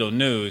Blue Beetle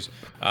News.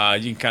 You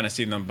can kind of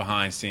see them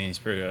behind scenes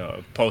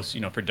post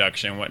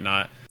production and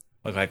whatnot.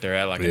 Look like they're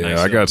at like a nice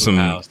I got some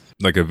house.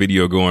 Like a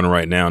video going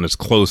right now, and it's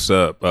close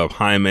up of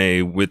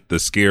Jaime with the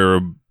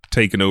scarab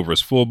taking over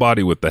his full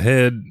body with the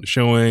head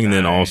showing, and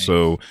then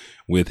also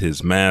with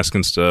his mask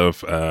and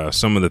stuff.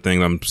 Some of the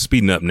things, I'm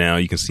speeding up now.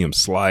 You can see him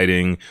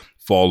sliding,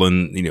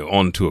 falling,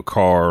 onto a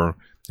car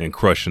and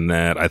crushing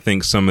that. I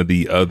think some of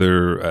the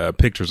other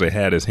pictures they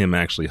had is him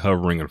actually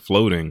hovering and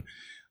floating.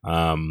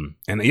 And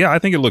yeah, I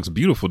think it looks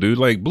beautiful, dude.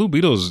 Like Blue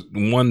Beetle is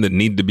one that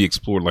needed to be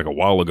explored like a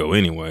while ago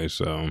anyway.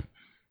 So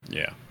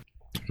yeah.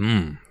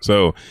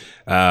 So,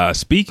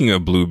 speaking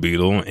of Blue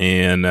Beetle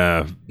and,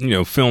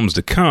 films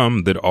to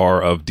come that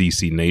are of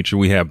DC nature,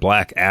 we have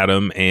Black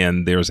Adam,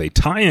 and there's a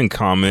tie-in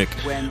comic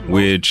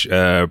which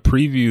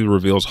preview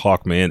reveals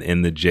Hawkman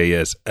in the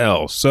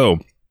JSL. So,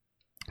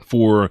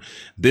 for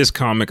this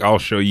comic, I'll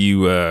show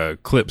you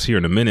clips here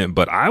in a minute,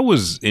 but I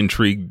was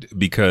intrigued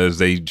because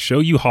they show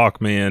you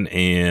Hawkman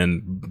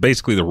and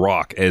basically The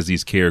Rock as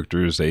these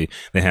characters. They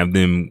have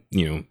them,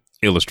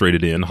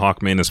 illustrated in.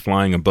 Hawkman is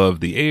flying above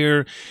the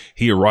air.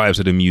 He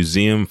arrives at a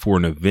museum for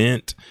an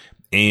event,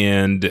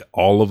 and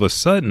all of a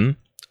sudden,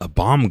 a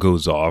bomb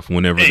goes off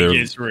whenever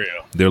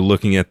they're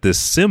looking at this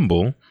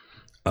symbol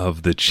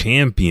of the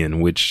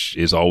champion, which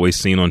is always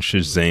seen on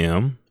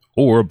Shazam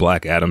or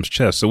Black Adam's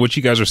chest. So what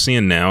you guys are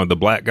seeing now, the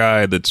black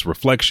guy that's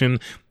Reflection,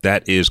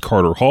 that is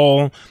Carter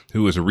Hall,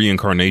 who is a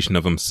reincarnation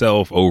of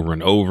himself over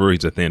and over.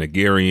 He's a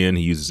Thanagarian.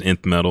 He uses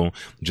nth metal,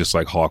 just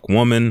like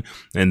Hawkwoman.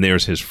 And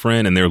there's his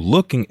friend, and they're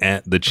looking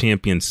at the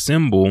champion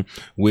symbol,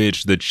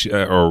 which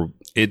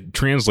it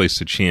translates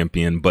to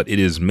champion, but it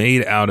is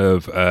made out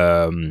of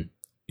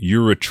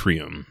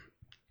Euritrium.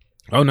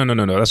 Oh,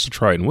 no. That's the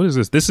Triton. What is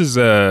this? This is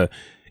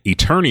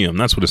Eternium.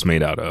 That's what it's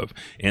made out of.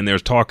 And they're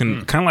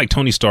talking kind of like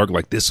Tony Stark,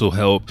 like this will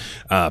help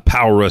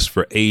power us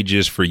for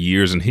ages, for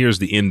years. And here's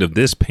the end of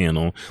this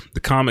panel.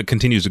 The comic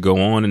continues to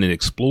go on, and it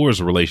explores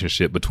the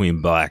relationship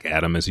between Black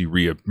Adam as he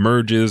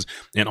reemerges,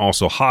 and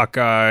also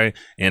Hawkeye.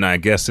 And I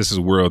guess this is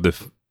where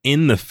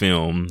in the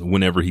film,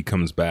 whenever he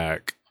comes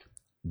back,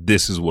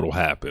 this is what will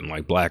happen.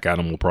 Like Black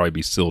Adam will probably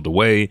be sealed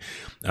away.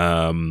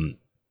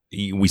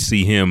 We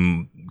see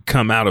him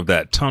come out of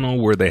that tunnel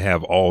where they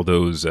have all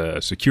those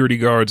security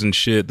guards and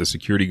shit. The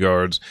security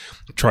guards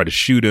try to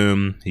shoot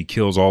him. He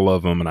kills all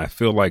of them. And I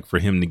feel like for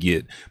him to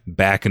get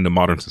back into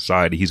modern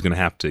society, he's going to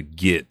have to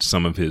get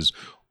some of his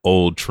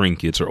old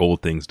trinkets or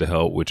old things to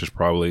help, which is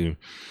probably,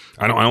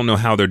 I don't know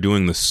how they're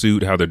doing the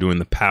suit, how they're doing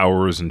the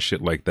powers and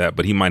shit like that,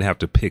 but he might have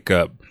to pick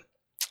up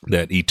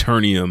that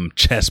Eternium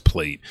chest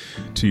plate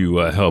to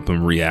help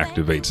him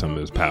reactivate some of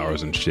his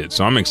powers and shit.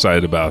 So I'm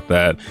excited about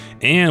that.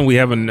 And we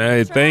have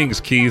thanks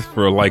Keith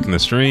for liking the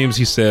streams.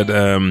 He said,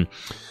 how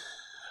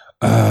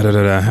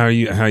are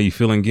you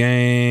feeling,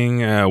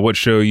 gang? What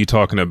show are you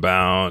talking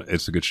about?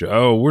 It's a good show.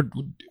 Oh,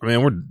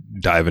 we're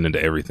diving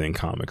into everything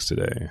comics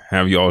today.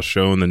 Have you all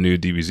shown the new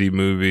DBZ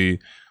movie?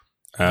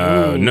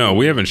 No,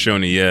 we haven't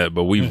shown it yet,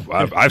 but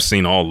I've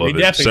seen all of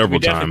it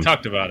several times. We definitely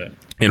talked about it.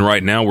 And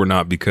right now we're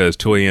not, because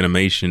Toei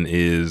Animation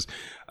is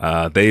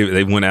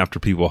they went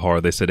after people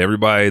hard. They said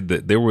everybody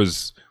that there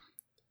was,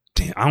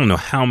 I don't know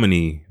how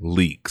many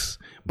leaks,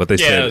 but they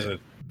said it was a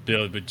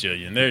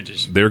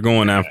bajillion. They're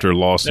going after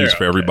lawsuits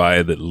for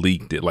everybody that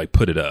leaked it, like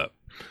put it up.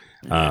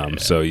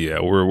 So yeah,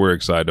 we're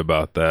excited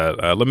about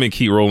that. Let me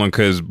keep rolling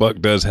because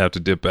Buck does have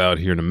to dip out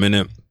here in a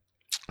minute.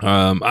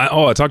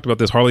 I talked about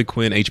this. Harley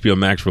Quinn HBO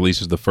Max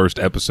releases the first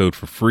episode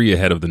for free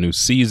ahead of the new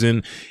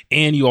season,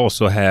 and you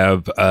also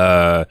have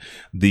the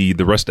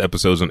rest of the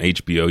episodes on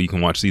HBO. You can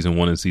watch season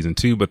 1 and season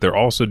 2, but they're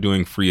also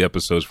doing free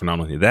episodes for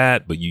not only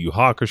that, but Yu Yu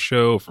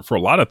Hakusho for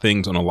a lot of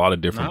things on a lot of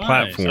different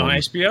platforms. On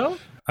HBO?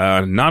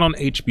 Not on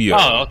HBO.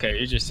 Oh, okay.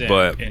 You're just saying.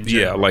 But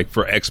yeah, like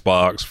for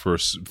Xbox, for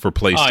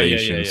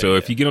PlayStation. So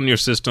if you get on your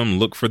system,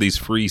 look for these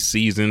free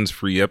seasons,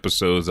 free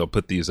episodes. They'll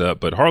put these up.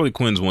 But Harley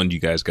Quinn's one you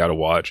guys got to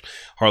watch.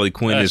 Harley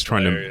Quinn is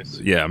trying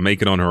to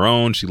make it on her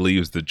own. She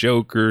leaves the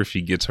Joker.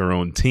 She gets her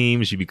own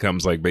team. She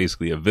becomes like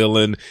basically a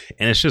villain,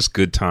 and it's just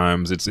good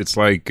times. It's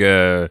like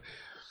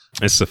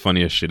it's the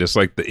funniest shit. It's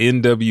like the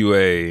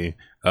NWA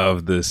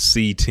of the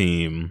C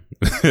team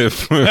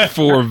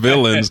for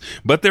villains,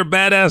 but they're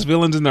badass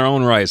villains in their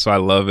own right. So I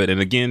love it.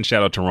 And again,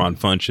 shout out to Ron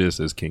Funches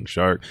as King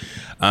Shark.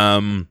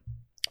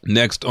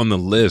 Next on the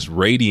list,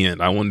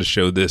 Radiant. I wanted to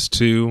show this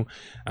too.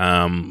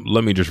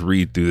 Let me just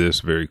read through this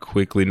very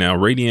quickly. Now,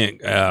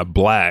 Radiant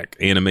Black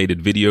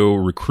animated video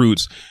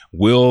recruits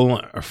Will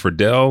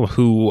Friedle,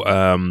 who,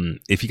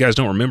 if you guys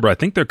don't remember, I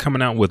think they're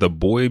coming out with a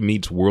Boy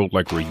Meets World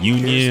like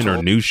reunion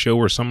or new show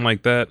or something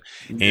like that.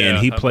 And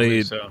he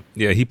played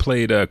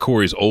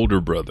Corey's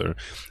older brother.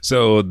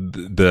 So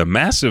the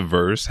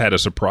Massiveverse had a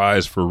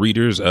surprise for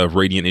readers of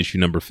Radiant issue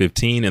number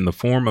 15 in the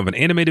form of an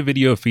animated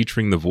video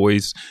featuring the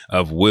voice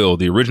of Will.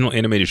 The original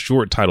animated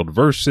short titled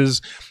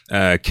Versus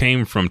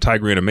came from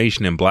Tiger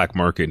Animation and Black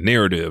Market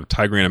Narrative.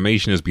 Tiger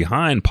Animation is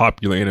behind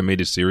popular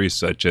animated series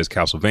such as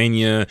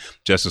Castlevania,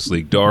 Justice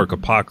League Dark,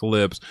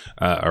 Apocalypse,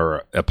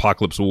 or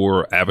Apocalypse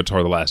War,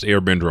 Avatar: The Last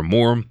Airbender, and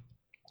more.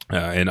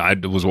 And I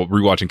was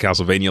rewatching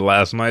Castlevania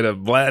last night.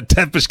 Vlad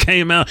Tepes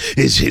came out.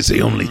 It's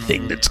the only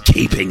thing that's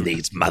keeping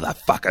these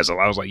motherfuckers.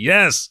 And I was like,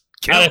 yes,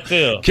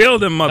 kill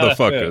them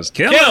motherfuckers.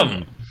 Kill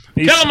them.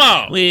 Kill them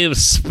all. We've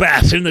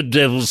spat in the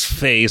devil's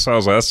face. I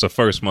was like, that's the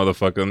first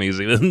motherfucker on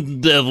easy. The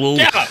devil.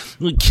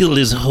 We killed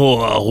his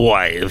whore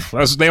wife.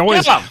 They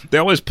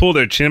always pull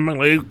their chin back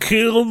like,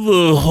 kill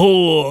the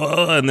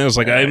whore. And then it's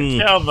like,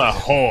 kill the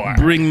whore.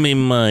 Bring me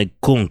my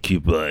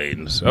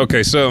concubines.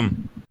 Okay, so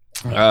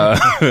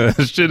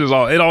shit is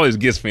it always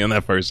gets me on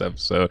that first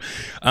episode.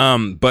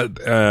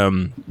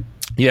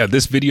 Yeah,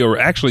 this video,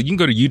 actually, you can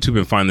go to YouTube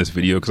and find this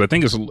video because I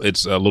think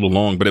it's a little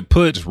long, but it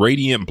puts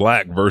Radiant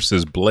Black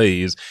versus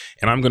Blaze,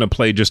 and I'm going to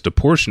play just a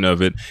portion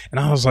of it. And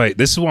I was like,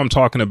 this is what I'm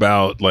talking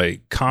about,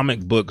 like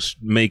comic books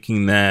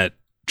making that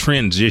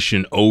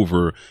transition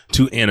over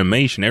to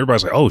animation.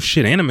 Everybody's like, oh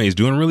shit, anime is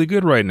doing really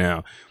good right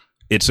now.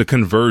 It's a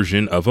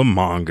conversion of a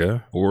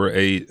manga or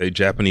a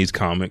Japanese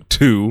comic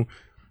to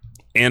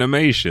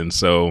animation.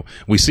 So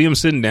we see him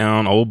sitting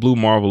down, old Blue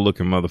Marvel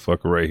looking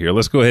motherfucker right here.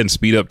 Let's go ahead and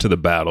speed up to the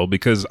battle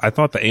because I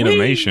thought the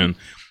animation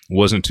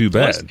wasn't too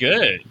bad. Looks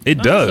good.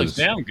 It does. Looks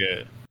damn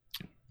good.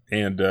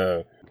 And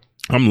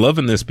I'm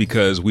loving this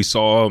because we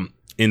saw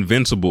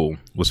Invincible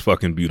was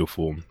fucking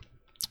beautiful.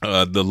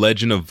 The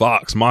Legend of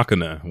Vox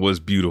Machina was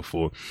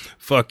beautiful.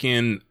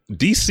 Fucking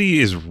DC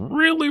is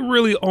really,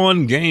 really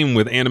on game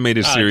with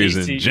animated series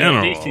in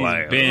general.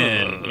 DC's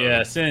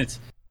been, since,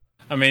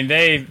 I mean,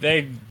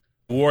 they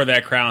wore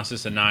that crown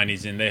since the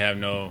 90s, and they have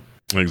no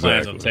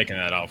plans on taking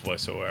that off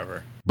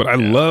whatsoever. But I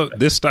love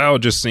this style.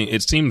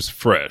 It seems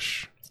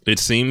fresh. It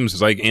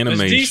seems like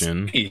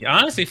animation. DC.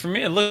 Honestly, for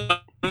me, it looks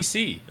like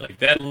DC. Like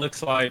that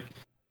looks like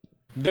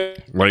the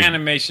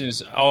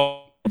animations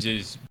all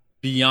just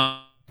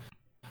beyond.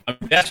 I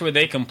mean, that's where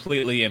they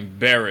completely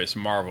embarrass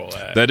Marvel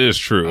at. That is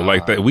true.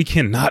 Like that, we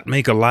cannot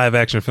make a live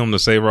action film to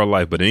save our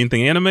life, but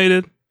anything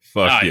animated,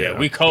 fuck yeah.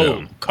 We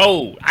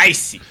cold,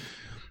 icy.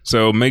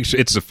 So make sure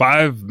it's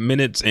 5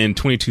 minutes and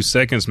 22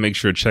 seconds. Make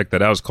sure to check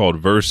that out. It's called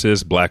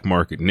Versus Black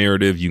Market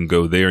Narrative. You can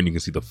go there and you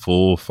can see the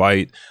full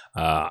fight.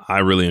 I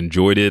really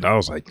enjoyed it. I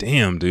was like,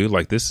 damn, dude,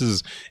 like this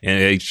is, and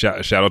hey,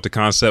 shout out to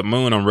Concept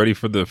Moon. I'm ready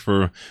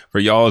for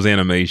y'all's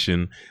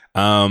animation.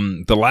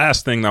 The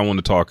last thing I want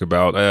to talk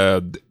about,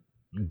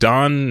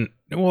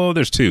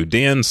 there's two.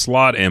 Dan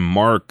Slott and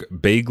Mark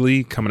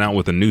Bagley coming out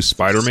with a new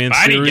Spider-Man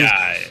series.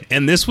 Guy.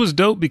 And this was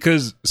dope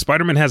because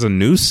Spider-Man has a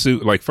new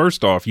suit. Like,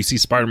 first off, you see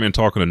Spider-Man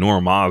talking to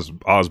Norm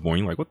Osborn.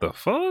 You're like, what the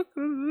fuck?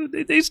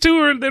 These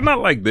two they're not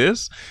like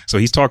this. So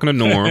he's talking to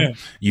Norm.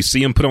 You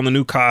see him put on the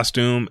new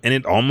costume, and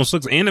it almost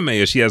looks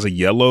anime-ish. He has a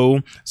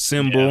yellow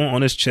symbol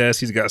on his chest.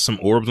 He's got some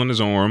orbs on his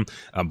arm.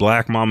 A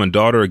black mom and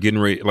daughter are getting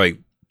ready, like,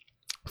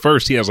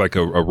 first, he has like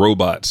a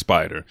robot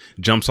spider,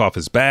 jumps off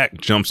his back,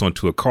 jumps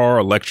onto a car,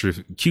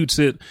 electrocutes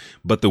it,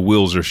 but the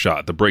wheels are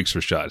shot. The brakes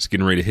are shot. It's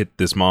getting ready to hit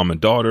this mom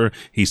and daughter.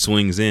 He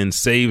swings in,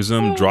 saves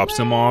them, drops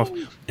them off,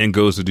 and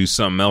goes to do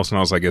something else. And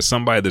I was like, as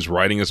somebody that's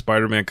writing a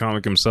Spider-Man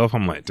comic himself,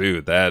 I'm like,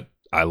 dude,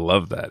 I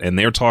love that. And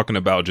they're talking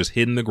about just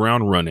hitting the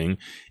ground running.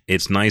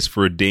 It's nice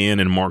for Dan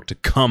and Mark to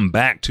come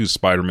back to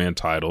Spider-Man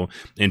title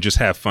and just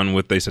have fun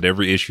with. They said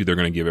every issue they're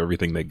going to give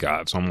everything they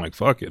got. So I'm like,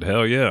 fuck it.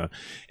 Hell yeah.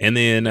 And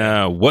then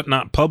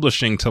Whatnot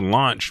Publishing to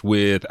launch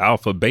with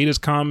Alpha Beta's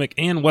comic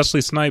and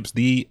Wesley Snipes,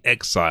 The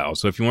Exiled.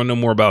 So if you want to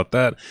know more about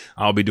that,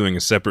 I'll be doing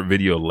a separate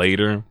video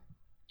later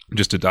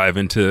just to dive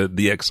into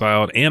The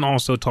Exiled, and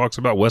also talks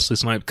about Wesley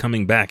Snipes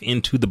coming back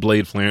into the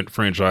Blade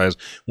franchise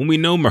when we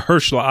know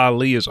Mahershala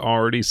Ali is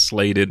already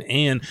slated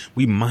and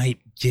we might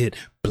get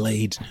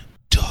Blade's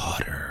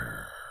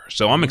daughter.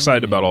 So I'm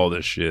excited about all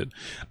this shit.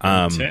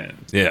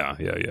 Yeah.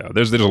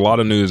 There's a lot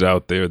of news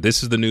out there.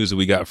 This is the news that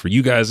we got for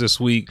you guys this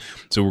week.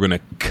 So we're going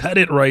to cut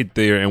it right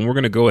there, and we're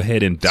going to go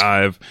ahead and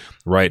dive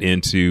right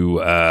into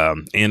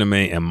anime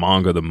and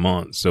manga of the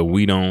month, so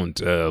we don't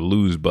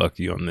lose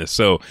Bucky on this.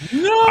 So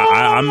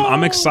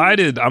I'm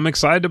excited. I'm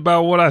excited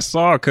about what I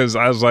saw, because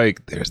I was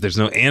like, there's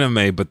no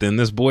anime, but then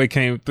this boy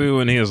came through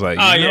and he was like,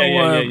 yeah.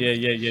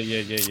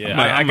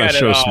 I'm gonna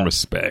show some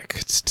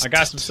respect. I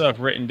got some stuff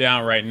written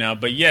down right now,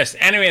 but yes,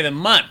 anime of the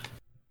month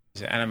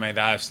is an anime that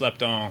I've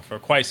slept on for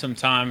quite some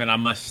time, and I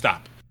must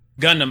stop.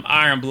 Gundam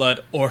Iron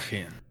Blood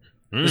Orphan.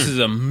 This is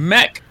a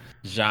mech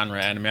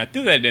genre anime. I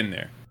threw that in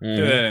there.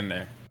 Threw that in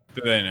there.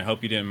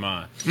 Hope you didn't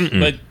mind.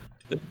 But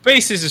the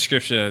basic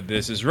description of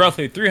this is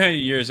roughly 300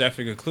 years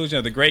after the conclusion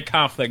of the great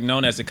conflict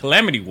known as the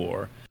Calamity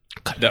War,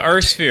 the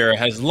Earth sphere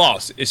has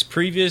lost its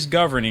previous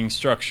governing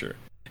structure,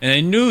 and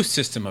a new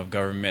system of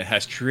government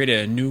has created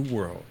a new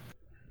world.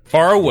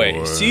 Far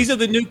away, seeds of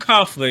the new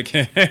conflict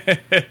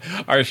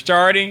are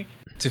starting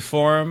to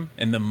form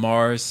in the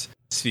Mars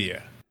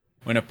sphere.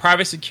 When a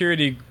private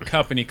security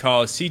company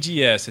called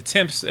CGS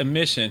attempts a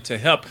mission to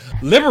help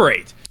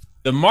liberate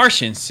the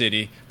Martian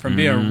city from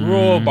being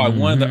ruled by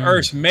one of the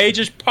Earth's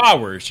major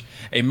powers,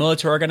 a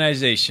military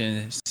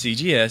organization,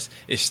 CGS,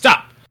 is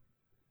stopped,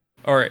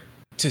 or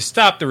to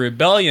stop the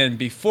rebellion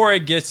before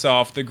it gets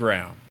off the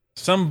ground.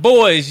 Some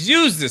boys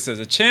use this as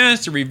a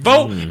chance to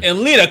revolt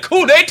and lead a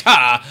coup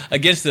d'etat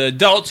against the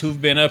adults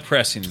who've been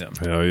oppressing them.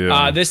 Hell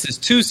yeah. This is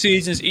 2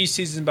 seasons. Each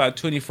season about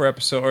 24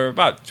 episodes, or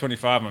about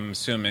 25, I'm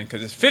assuming,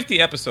 because it's 50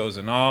 episodes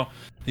in all.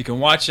 You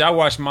can watch it. I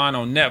watched mine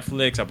on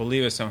Netflix. I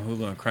believe it's on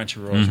Hulu and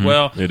Crunchyroll as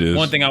well. It is.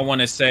 One thing I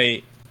want to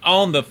say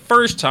on the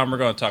first time we're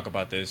going to talk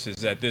about this is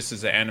that this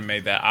is an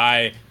anime that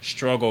I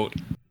struggled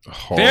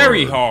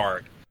very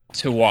hard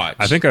to watch.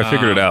 I think I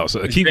figured it out.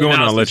 So keep going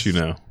and I'll let you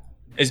know.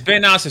 It's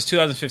been out since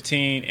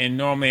 2015, and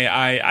normally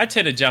I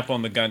tend to jump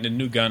on the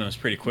new Gundams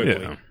pretty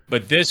quickly. Yeah.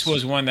 But this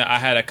was one that I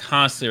had to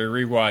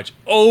constantly rewatch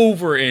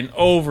over and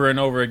over and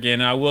over again.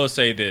 And I will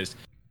say this.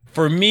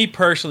 For me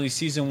personally,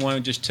 season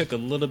 1 just took a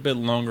little bit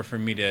longer for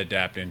me to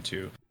adapt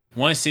into.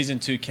 Once season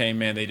 2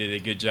 came in, they did a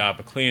good job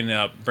of cleaning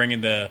up,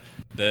 bringing the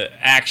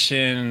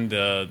action,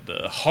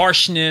 the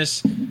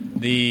harshness.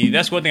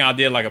 That's one thing I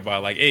did like about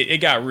it. Like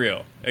it got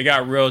real. It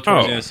got real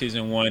towards the end of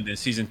season 1. Then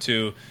season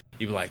 2,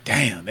 you were like,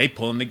 damn, they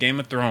pulling the Game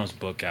of Thrones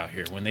book out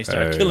here when they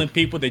start killing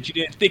people that you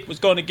didn't think was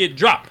going to get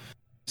dropped.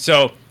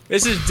 So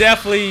this is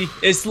definitely,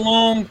 it's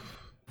long.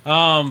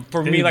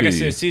 For me, like I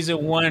said,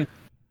 season 1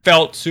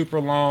 felt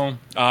super long,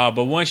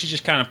 but once you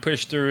just kind of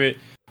push through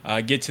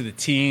it, get to the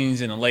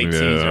teens and the late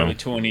teens, early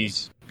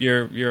 20s,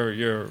 you're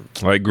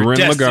like Gurren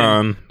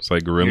Lagann. It's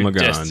like Gurren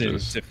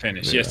Lagann to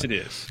finish. Yeah. Yes, it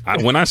is.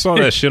 When I saw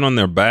that shit on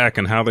their back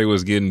and how they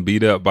was getting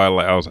beat up by,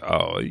 like, I was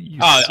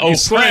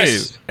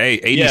oppressed. Hey,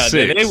 86.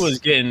 Yeah, they was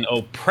getting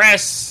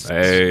oppressed,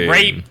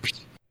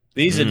 raped.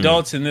 These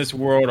adults in this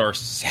world are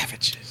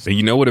savages. And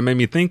you know what it made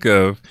me think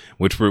of,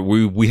 which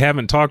we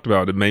haven't talked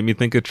about. It made me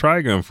think of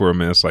Trigun for a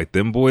minute. It's like,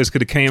 them boys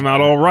could have came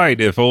out all right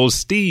if old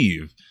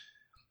Steve.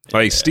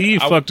 Like,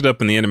 Steve fucked it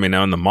up in the anime.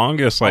 Now in the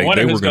manga, it's like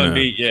they were gonna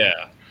be. Yeah,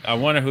 I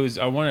wonder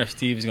if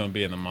Steve's gonna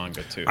be in the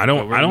manga too. I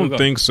don't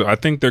think so. I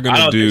think they're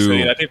gonna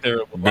do. I think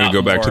they're gonna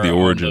go back to the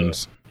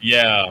origins.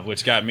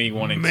 Which got me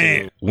wanting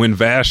to. When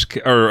Vash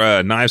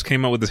or Knives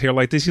came out with his hair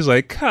like this, he's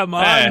like, "Come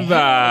on,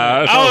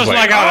 Vash!" I was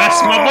like, "Oh,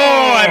 that's my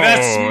boy!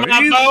 That's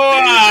my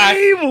boy!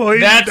 Evil.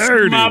 That's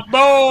dirty. my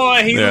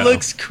boy! He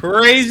looks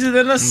crazy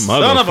than a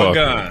son of a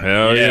gun!"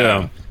 Hell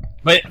yeah!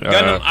 But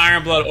Gundam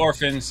Iron Blood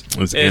Orphans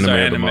is our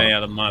anime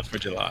of the month for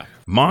July.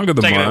 Manga of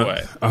the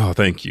month. Oh,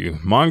 thank you.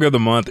 Manga of the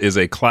month is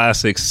a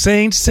classic.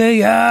 Saint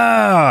Seiya.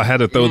 I had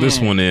to throw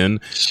this one in.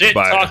 Shit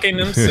talking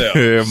themselves.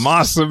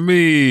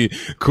 Masami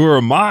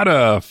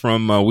Kuramada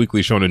from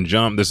Weekly Shonen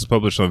Jump. This is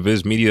published on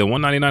Viz Media,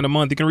 $1.99 a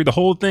month. You can read the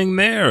whole thing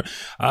there.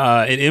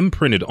 It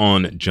imprinted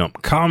on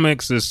Jump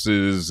Comics. This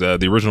is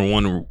the original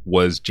one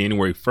was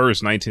January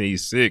 1st,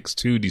 1986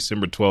 to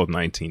December 12th,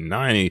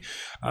 1990.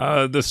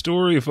 The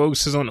story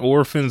focuses on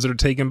orphans that are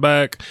taken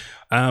back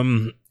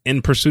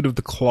in pursuit of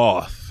the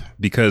cloth,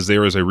 because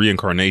there is a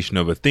reincarnation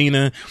of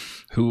Athena,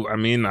 who, I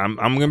mean, I'm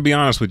going to be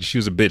honest with you, she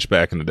was a bitch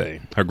back in the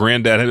day. Her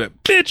granddad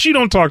had, bitch, you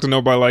don't talk to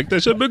nobody like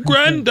that. She said, but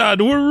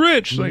granddad, we're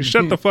rich. Like,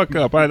 shut the fuck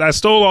up. I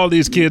stole all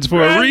these kids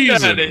for a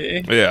reason.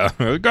 Yeah.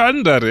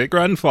 Granddaddy,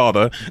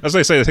 grandfather. As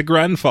I say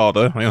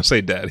grandfather. I don't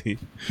say daddy.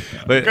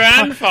 But,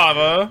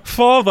 grandfather.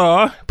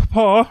 Father.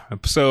 Papa.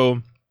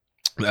 So,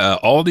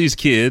 all these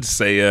kids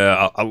say,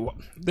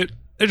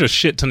 there's a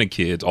shit ton of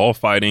kids all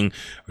fighting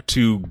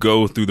to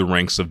go through the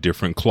ranks of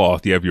different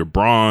cloth. You have your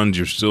bronze,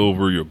 your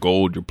silver, your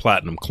gold, your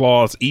platinum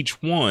cloths. Each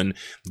one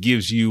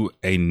gives you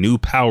a new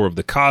power of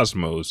the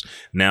cosmos.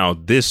 Now,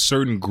 this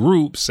certain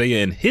group,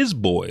 Seiya and his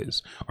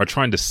boys, are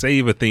trying to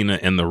save Athena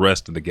and the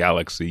rest of the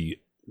galaxy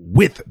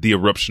with the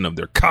eruption of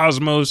their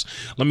cosmos.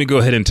 Let me go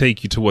ahead and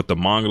take you to what the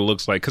manga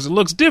looks like, because it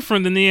looks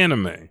different than the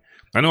anime.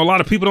 I know a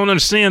lot of people don't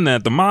understand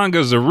that. The manga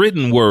is a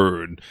written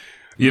word.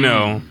 You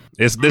know,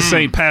 This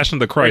ain't Passion of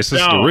the Christ.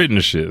 This is the written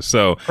shit.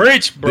 So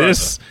preach, brother.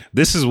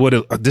 This is what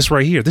this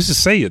right here. This is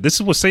Say It. This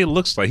is what Say It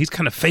looks like. He's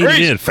kind of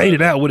faded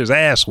faded out with his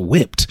ass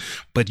whipped.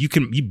 But you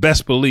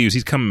best believe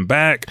he's coming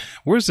back.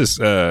 Where's this?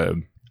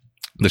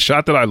 The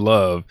shot that I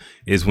love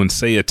is when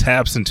Seiya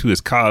taps into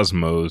his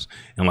cosmos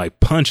and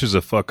like punches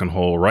a fucking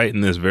hole right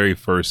in this very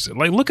first.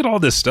 Like, look at all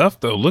this stuff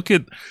though. Look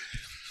at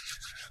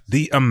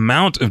the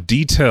amount of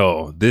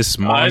detail this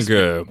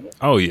manga.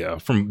 Oh yeah,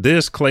 from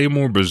this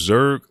Claymore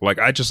Berserk. Like,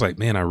 I just like,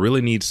 man, I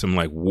really need some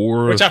like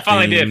war. Which I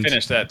finally did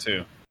finish that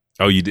too.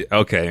 Oh, you did?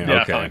 Okay,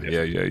 yeah,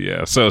 okay,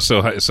 yeah. So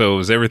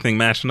is everything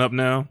matching up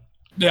now?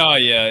 Oh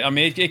yeah. I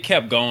mean, it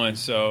kept going.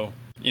 So.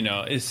 You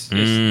know, it's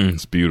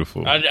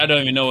beautiful. I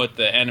don't even know what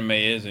the anime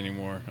is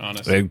anymore,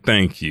 honestly.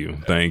 Thank you.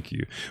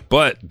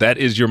 But that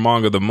is your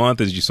manga of the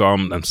month. As you saw,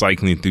 I'm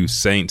cycling through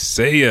Saint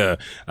Seiya.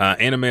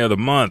 Anime of the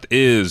month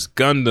is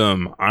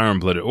Gundam,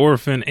 Iron-Blooded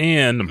Orphan,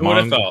 and What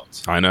are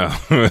thoughts? I know.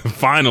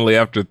 Finally,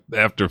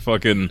 after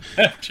fucking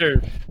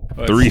after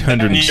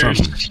 300 and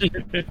something.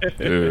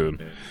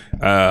 Dude.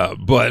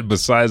 But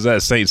besides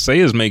that, Saint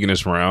Seiya is making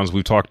its rounds.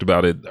 We talked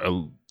about it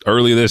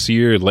early this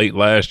year, late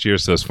last year,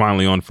 so it's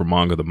finally on for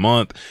Manga of the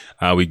Month.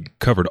 We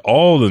covered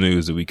all the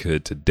news that we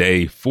could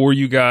today for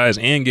you guys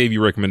and gave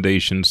you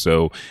recommendations,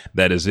 so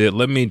that is it.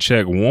 Let me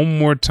check one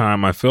more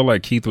time. I feel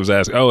like Keith was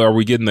asking, are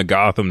we getting the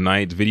Gotham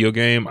Knights video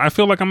game? I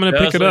feel like I'm going to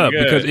pick it up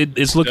because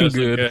it's looking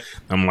good.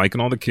 I'm liking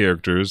all the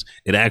characters.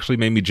 It actually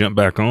made me jump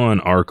back on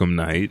Arkham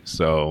Knight,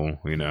 so,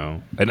 you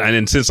know.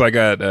 And since I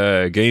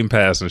got Game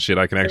Pass and shit,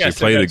 I can actually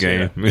play the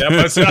game. Yeah,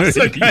 but I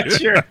still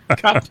got your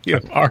copy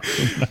of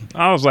Arkham Knight.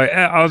 I was like,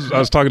 I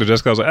was talking to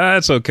Jessica. I was like,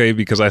 it's okay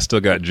because I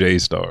still got J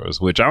stars,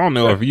 which I don't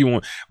know if you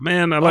want.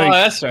 Man, I like. Oh,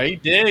 that's right. You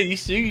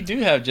did. You do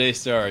have J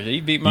stars.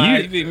 You beat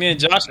me and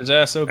Josh's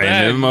ass so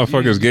bad. And them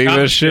motherfuckers gave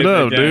that shit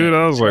up, dude.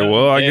 I was like,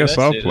 well, I guess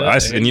I'll play.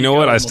 And you know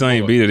what? I still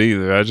ain't beat it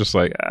either. I just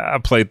like I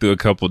played through a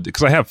couple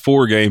because I have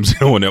 4 games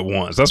going at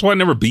once. That's why I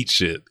never beat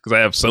shit because I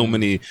have so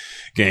many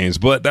games.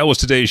 But that was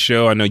today's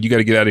show. I know you got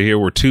to get out of here.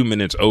 We're 2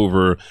 minutes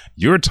over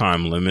your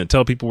time limit.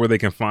 Tell people where they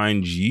can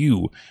find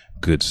you,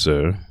 good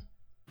sir.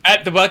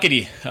 At the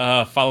Buckety.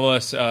 Follow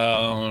us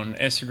on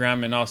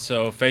Instagram and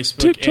also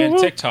Facebook and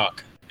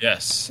TikTok.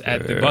 Yes,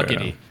 at the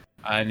Buckety.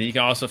 And you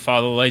can also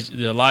follow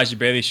the Elijah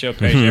Bailey Show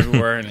page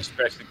everywhere, and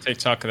especially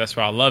TikTok, because that's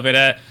where I love it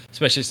at,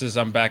 especially since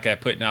I'm back at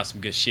putting out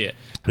some good shit.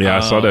 Yeah, I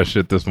saw that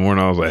shit this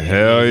morning. I was like,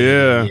 hell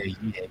yeah.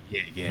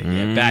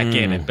 Yeah. Back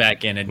in and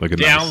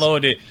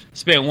download it.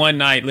 Spent one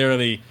night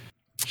literally,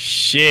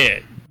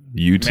 shit.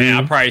 YouTube?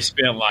 Man, I probably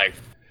spent like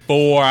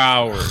 4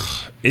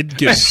 hours. It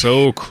gets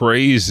so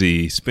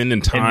crazy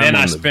spending time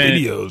on the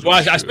videos.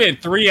 Well, I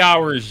spent 3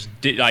 hours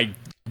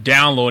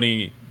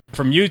downloading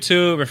from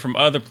YouTube and from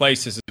other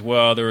places as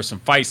well. There were some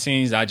fight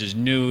scenes I just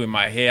knew in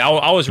my head.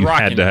 I was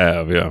rocking. Had to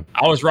have, yeah.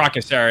 I was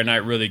rocking Saturday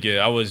night really good.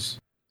 I was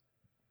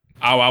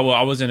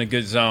in a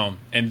good zone,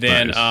 and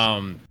then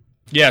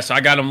nice. So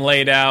I got them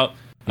laid out.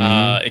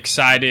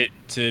 Excited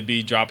to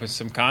be dropping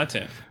some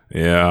content.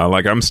 Yeah,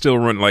 like I'm still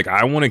running, like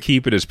I want to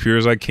keep it as pure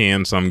as I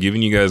can, so I'm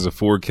giving you guys a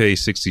 4K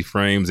 60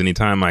 frames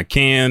anytime I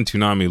can.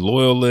 Toonami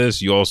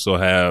Loyalist. You also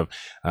have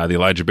the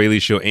Elijah Bailey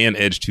Show and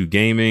Edge 2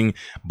 Gaming,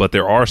 but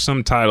there are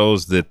some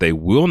titles that they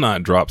will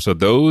not drop. So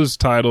those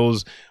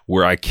titles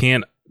where I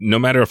can't, no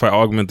matter if I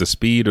augment the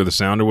speed or the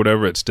sound or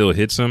whatever, it still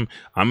hits them.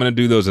 I'm going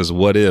to do those as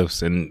what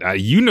ifs. And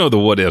you know the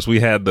what ifs. We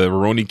had the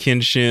Rurouni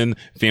Kenshin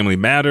Family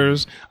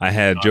Matters. I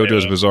had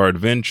JoJo's Bizarre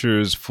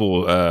Adventures,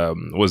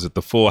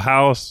 the Full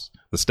House?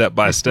 The step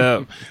by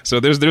step. So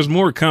there's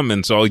more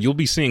coming. So you'll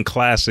be seeing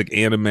classic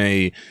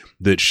anime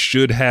that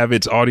should have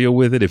its audio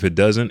with it. If it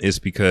doesn't, it's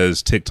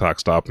because TikTok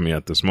stopped me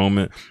at this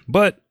moment.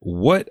 But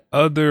what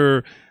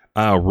other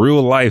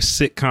real life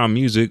sitcom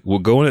music will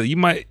go in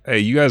it?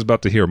 You guys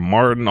about to hear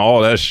Martin,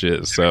 all that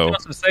shit. So you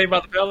to say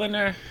about the bell in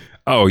there?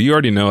 Oh, you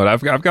already know it.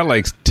 I've got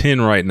like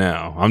 10 right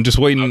now. I'm just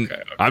waiting.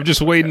 I'm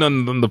just waiting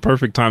on the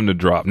perfect time to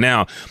drop.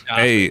 Now,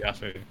 I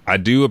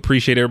do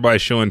appreciate everybody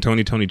showing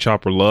Tony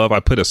Chopper love. I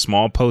put a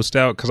small post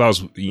out because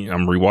I'm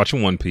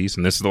rewatching One Piece,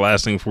 and this is the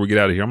last thing before we get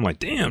out of here. I'm like,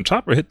 damn,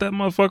 Chopper hit that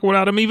motherfucker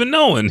without him even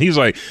knowing. He's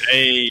like,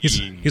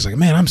 he's like,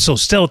 man, I'm so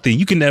stealthy.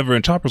 You can never.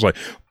 And Chopper's like,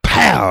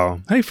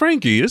 pow. Hey,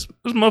 Frankie, this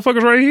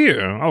motherfucker's right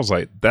here. I was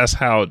like, that's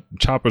how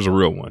Chopper's a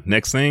real one.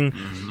 Next thing,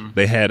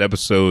 they had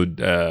episode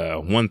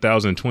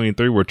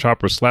 1023 where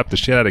Chopper slapped the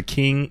shit out of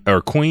King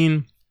or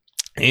Queen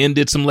and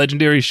did some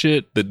legendary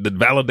shit that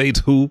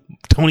validates who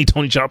Tony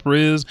Chopper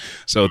is.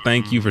 So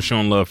thank you for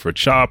showing love for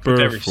Chopper,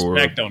 for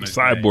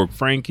Cyborg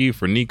Frankie,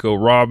 for Nico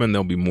Robin.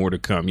 There'll be more to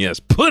come. Yes,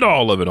 put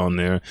all of it on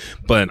there.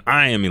 But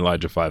I am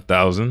Elijah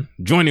 5000.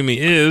 Joining me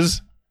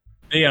is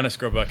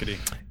 _Buckety.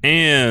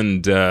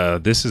 And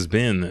this has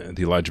been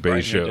the Elijah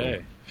Bailey Show.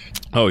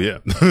 Oh, yeah.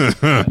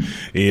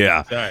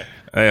 Yeah. Sorry.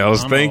 Hey,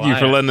 thank you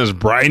for letting us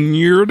brighten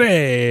your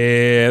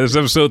day. This is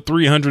episode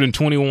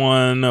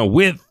 321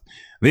 with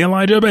The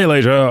Elijah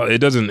Bailey Show. It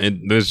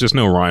doesn't. There's just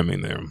no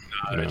rhyming there.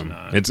 No, there's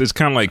not. It's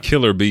kind of like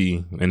Killer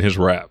B and his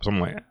raps. I'm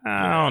like,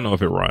 I don't know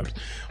if it rhymes.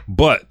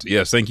 But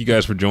yes, thank you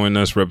guys for joining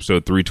us for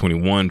episode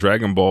 321.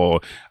 Dragon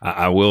Ball.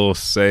 I will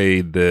say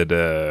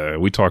that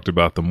we talked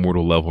about the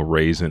mortal level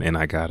raising, and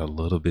I got a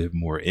little bit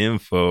more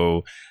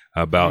info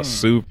about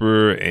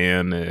Super,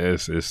 and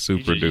it's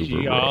super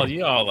duper.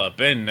 You all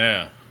up in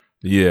there.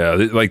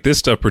 Yeah, like this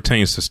stuff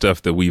pertains to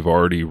stuff that we've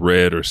already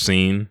read or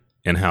seen,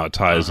 and how it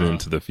ties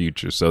into the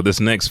future. So this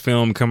next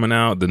film coming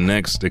out, the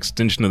next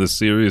extension of the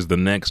series, the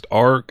next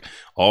arc,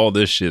 all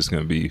this shit's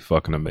going to be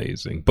fucking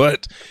amazing.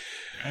 But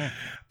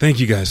thank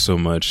you guys so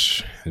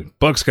much.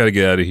 Buck's got to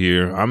get out of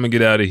here. I'm going to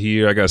get out of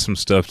here. I got some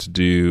stuff to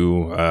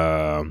do.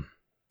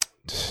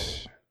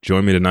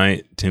 Join me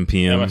tonight, 10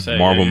 p.m.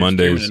 Marvel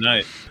Mondays.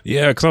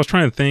 Yeah, because I was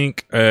trying to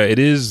think. I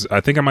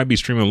think I might be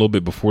streaming a little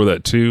bit before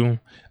that too.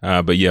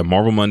 But yeah,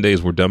 Marvel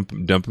Mondays, we're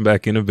dumping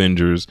back in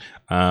Avengers.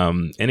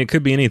 And it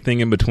could be anything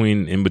in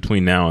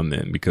between now and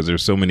then, because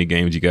there's so many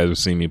games you guys have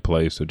seen me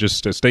play. So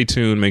just stay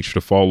tuned. Make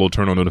sure to follow,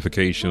 turn on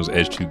notifications,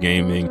 Edge2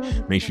 Gaming.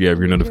 Make sure you have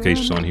your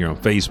notifications on here on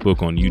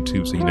Facebook, on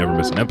YouTube, so you never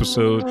miss an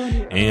episode.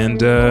 And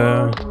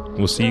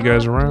we'll see you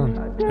guys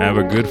around. Have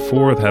a good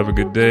 4th. Have a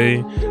good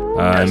day.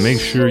 And make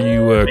sure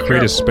you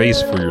create a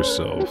space for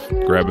yourself.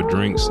 Grab a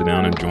drink, sit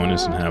down and join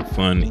us and have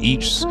fun.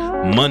 Each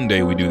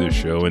Monday we do this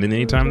show, and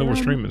any time that we're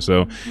streaming.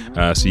 So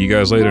see you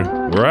guys later.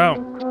 We're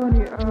out.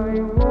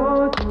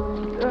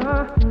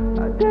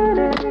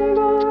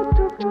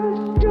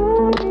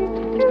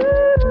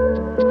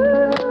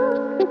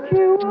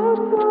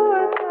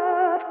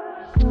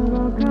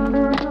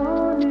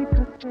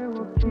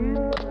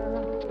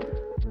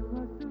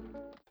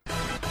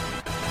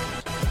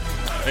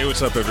 Hey,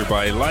 what's up,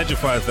 everybody? Elijah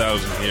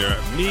 5000 here.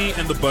 Me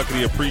and the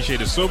Buckety appreciate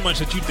it so much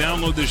that you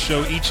download this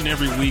show each and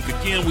every week.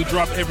 Again, we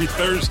drop every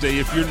Thursday.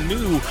 If you're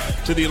new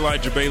to the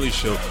Elijah Bailey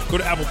Show, go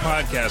to Apple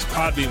Podcasts,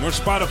 Podbean, or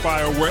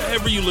Spotify, or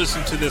wherever you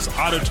listen to this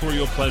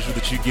auditorial pleasure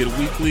that you get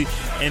weekly,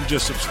 and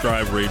just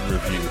subscribe, rate, and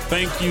review.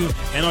 Thank you,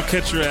 and I'll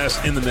catch your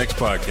ass in the next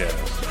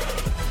podcast.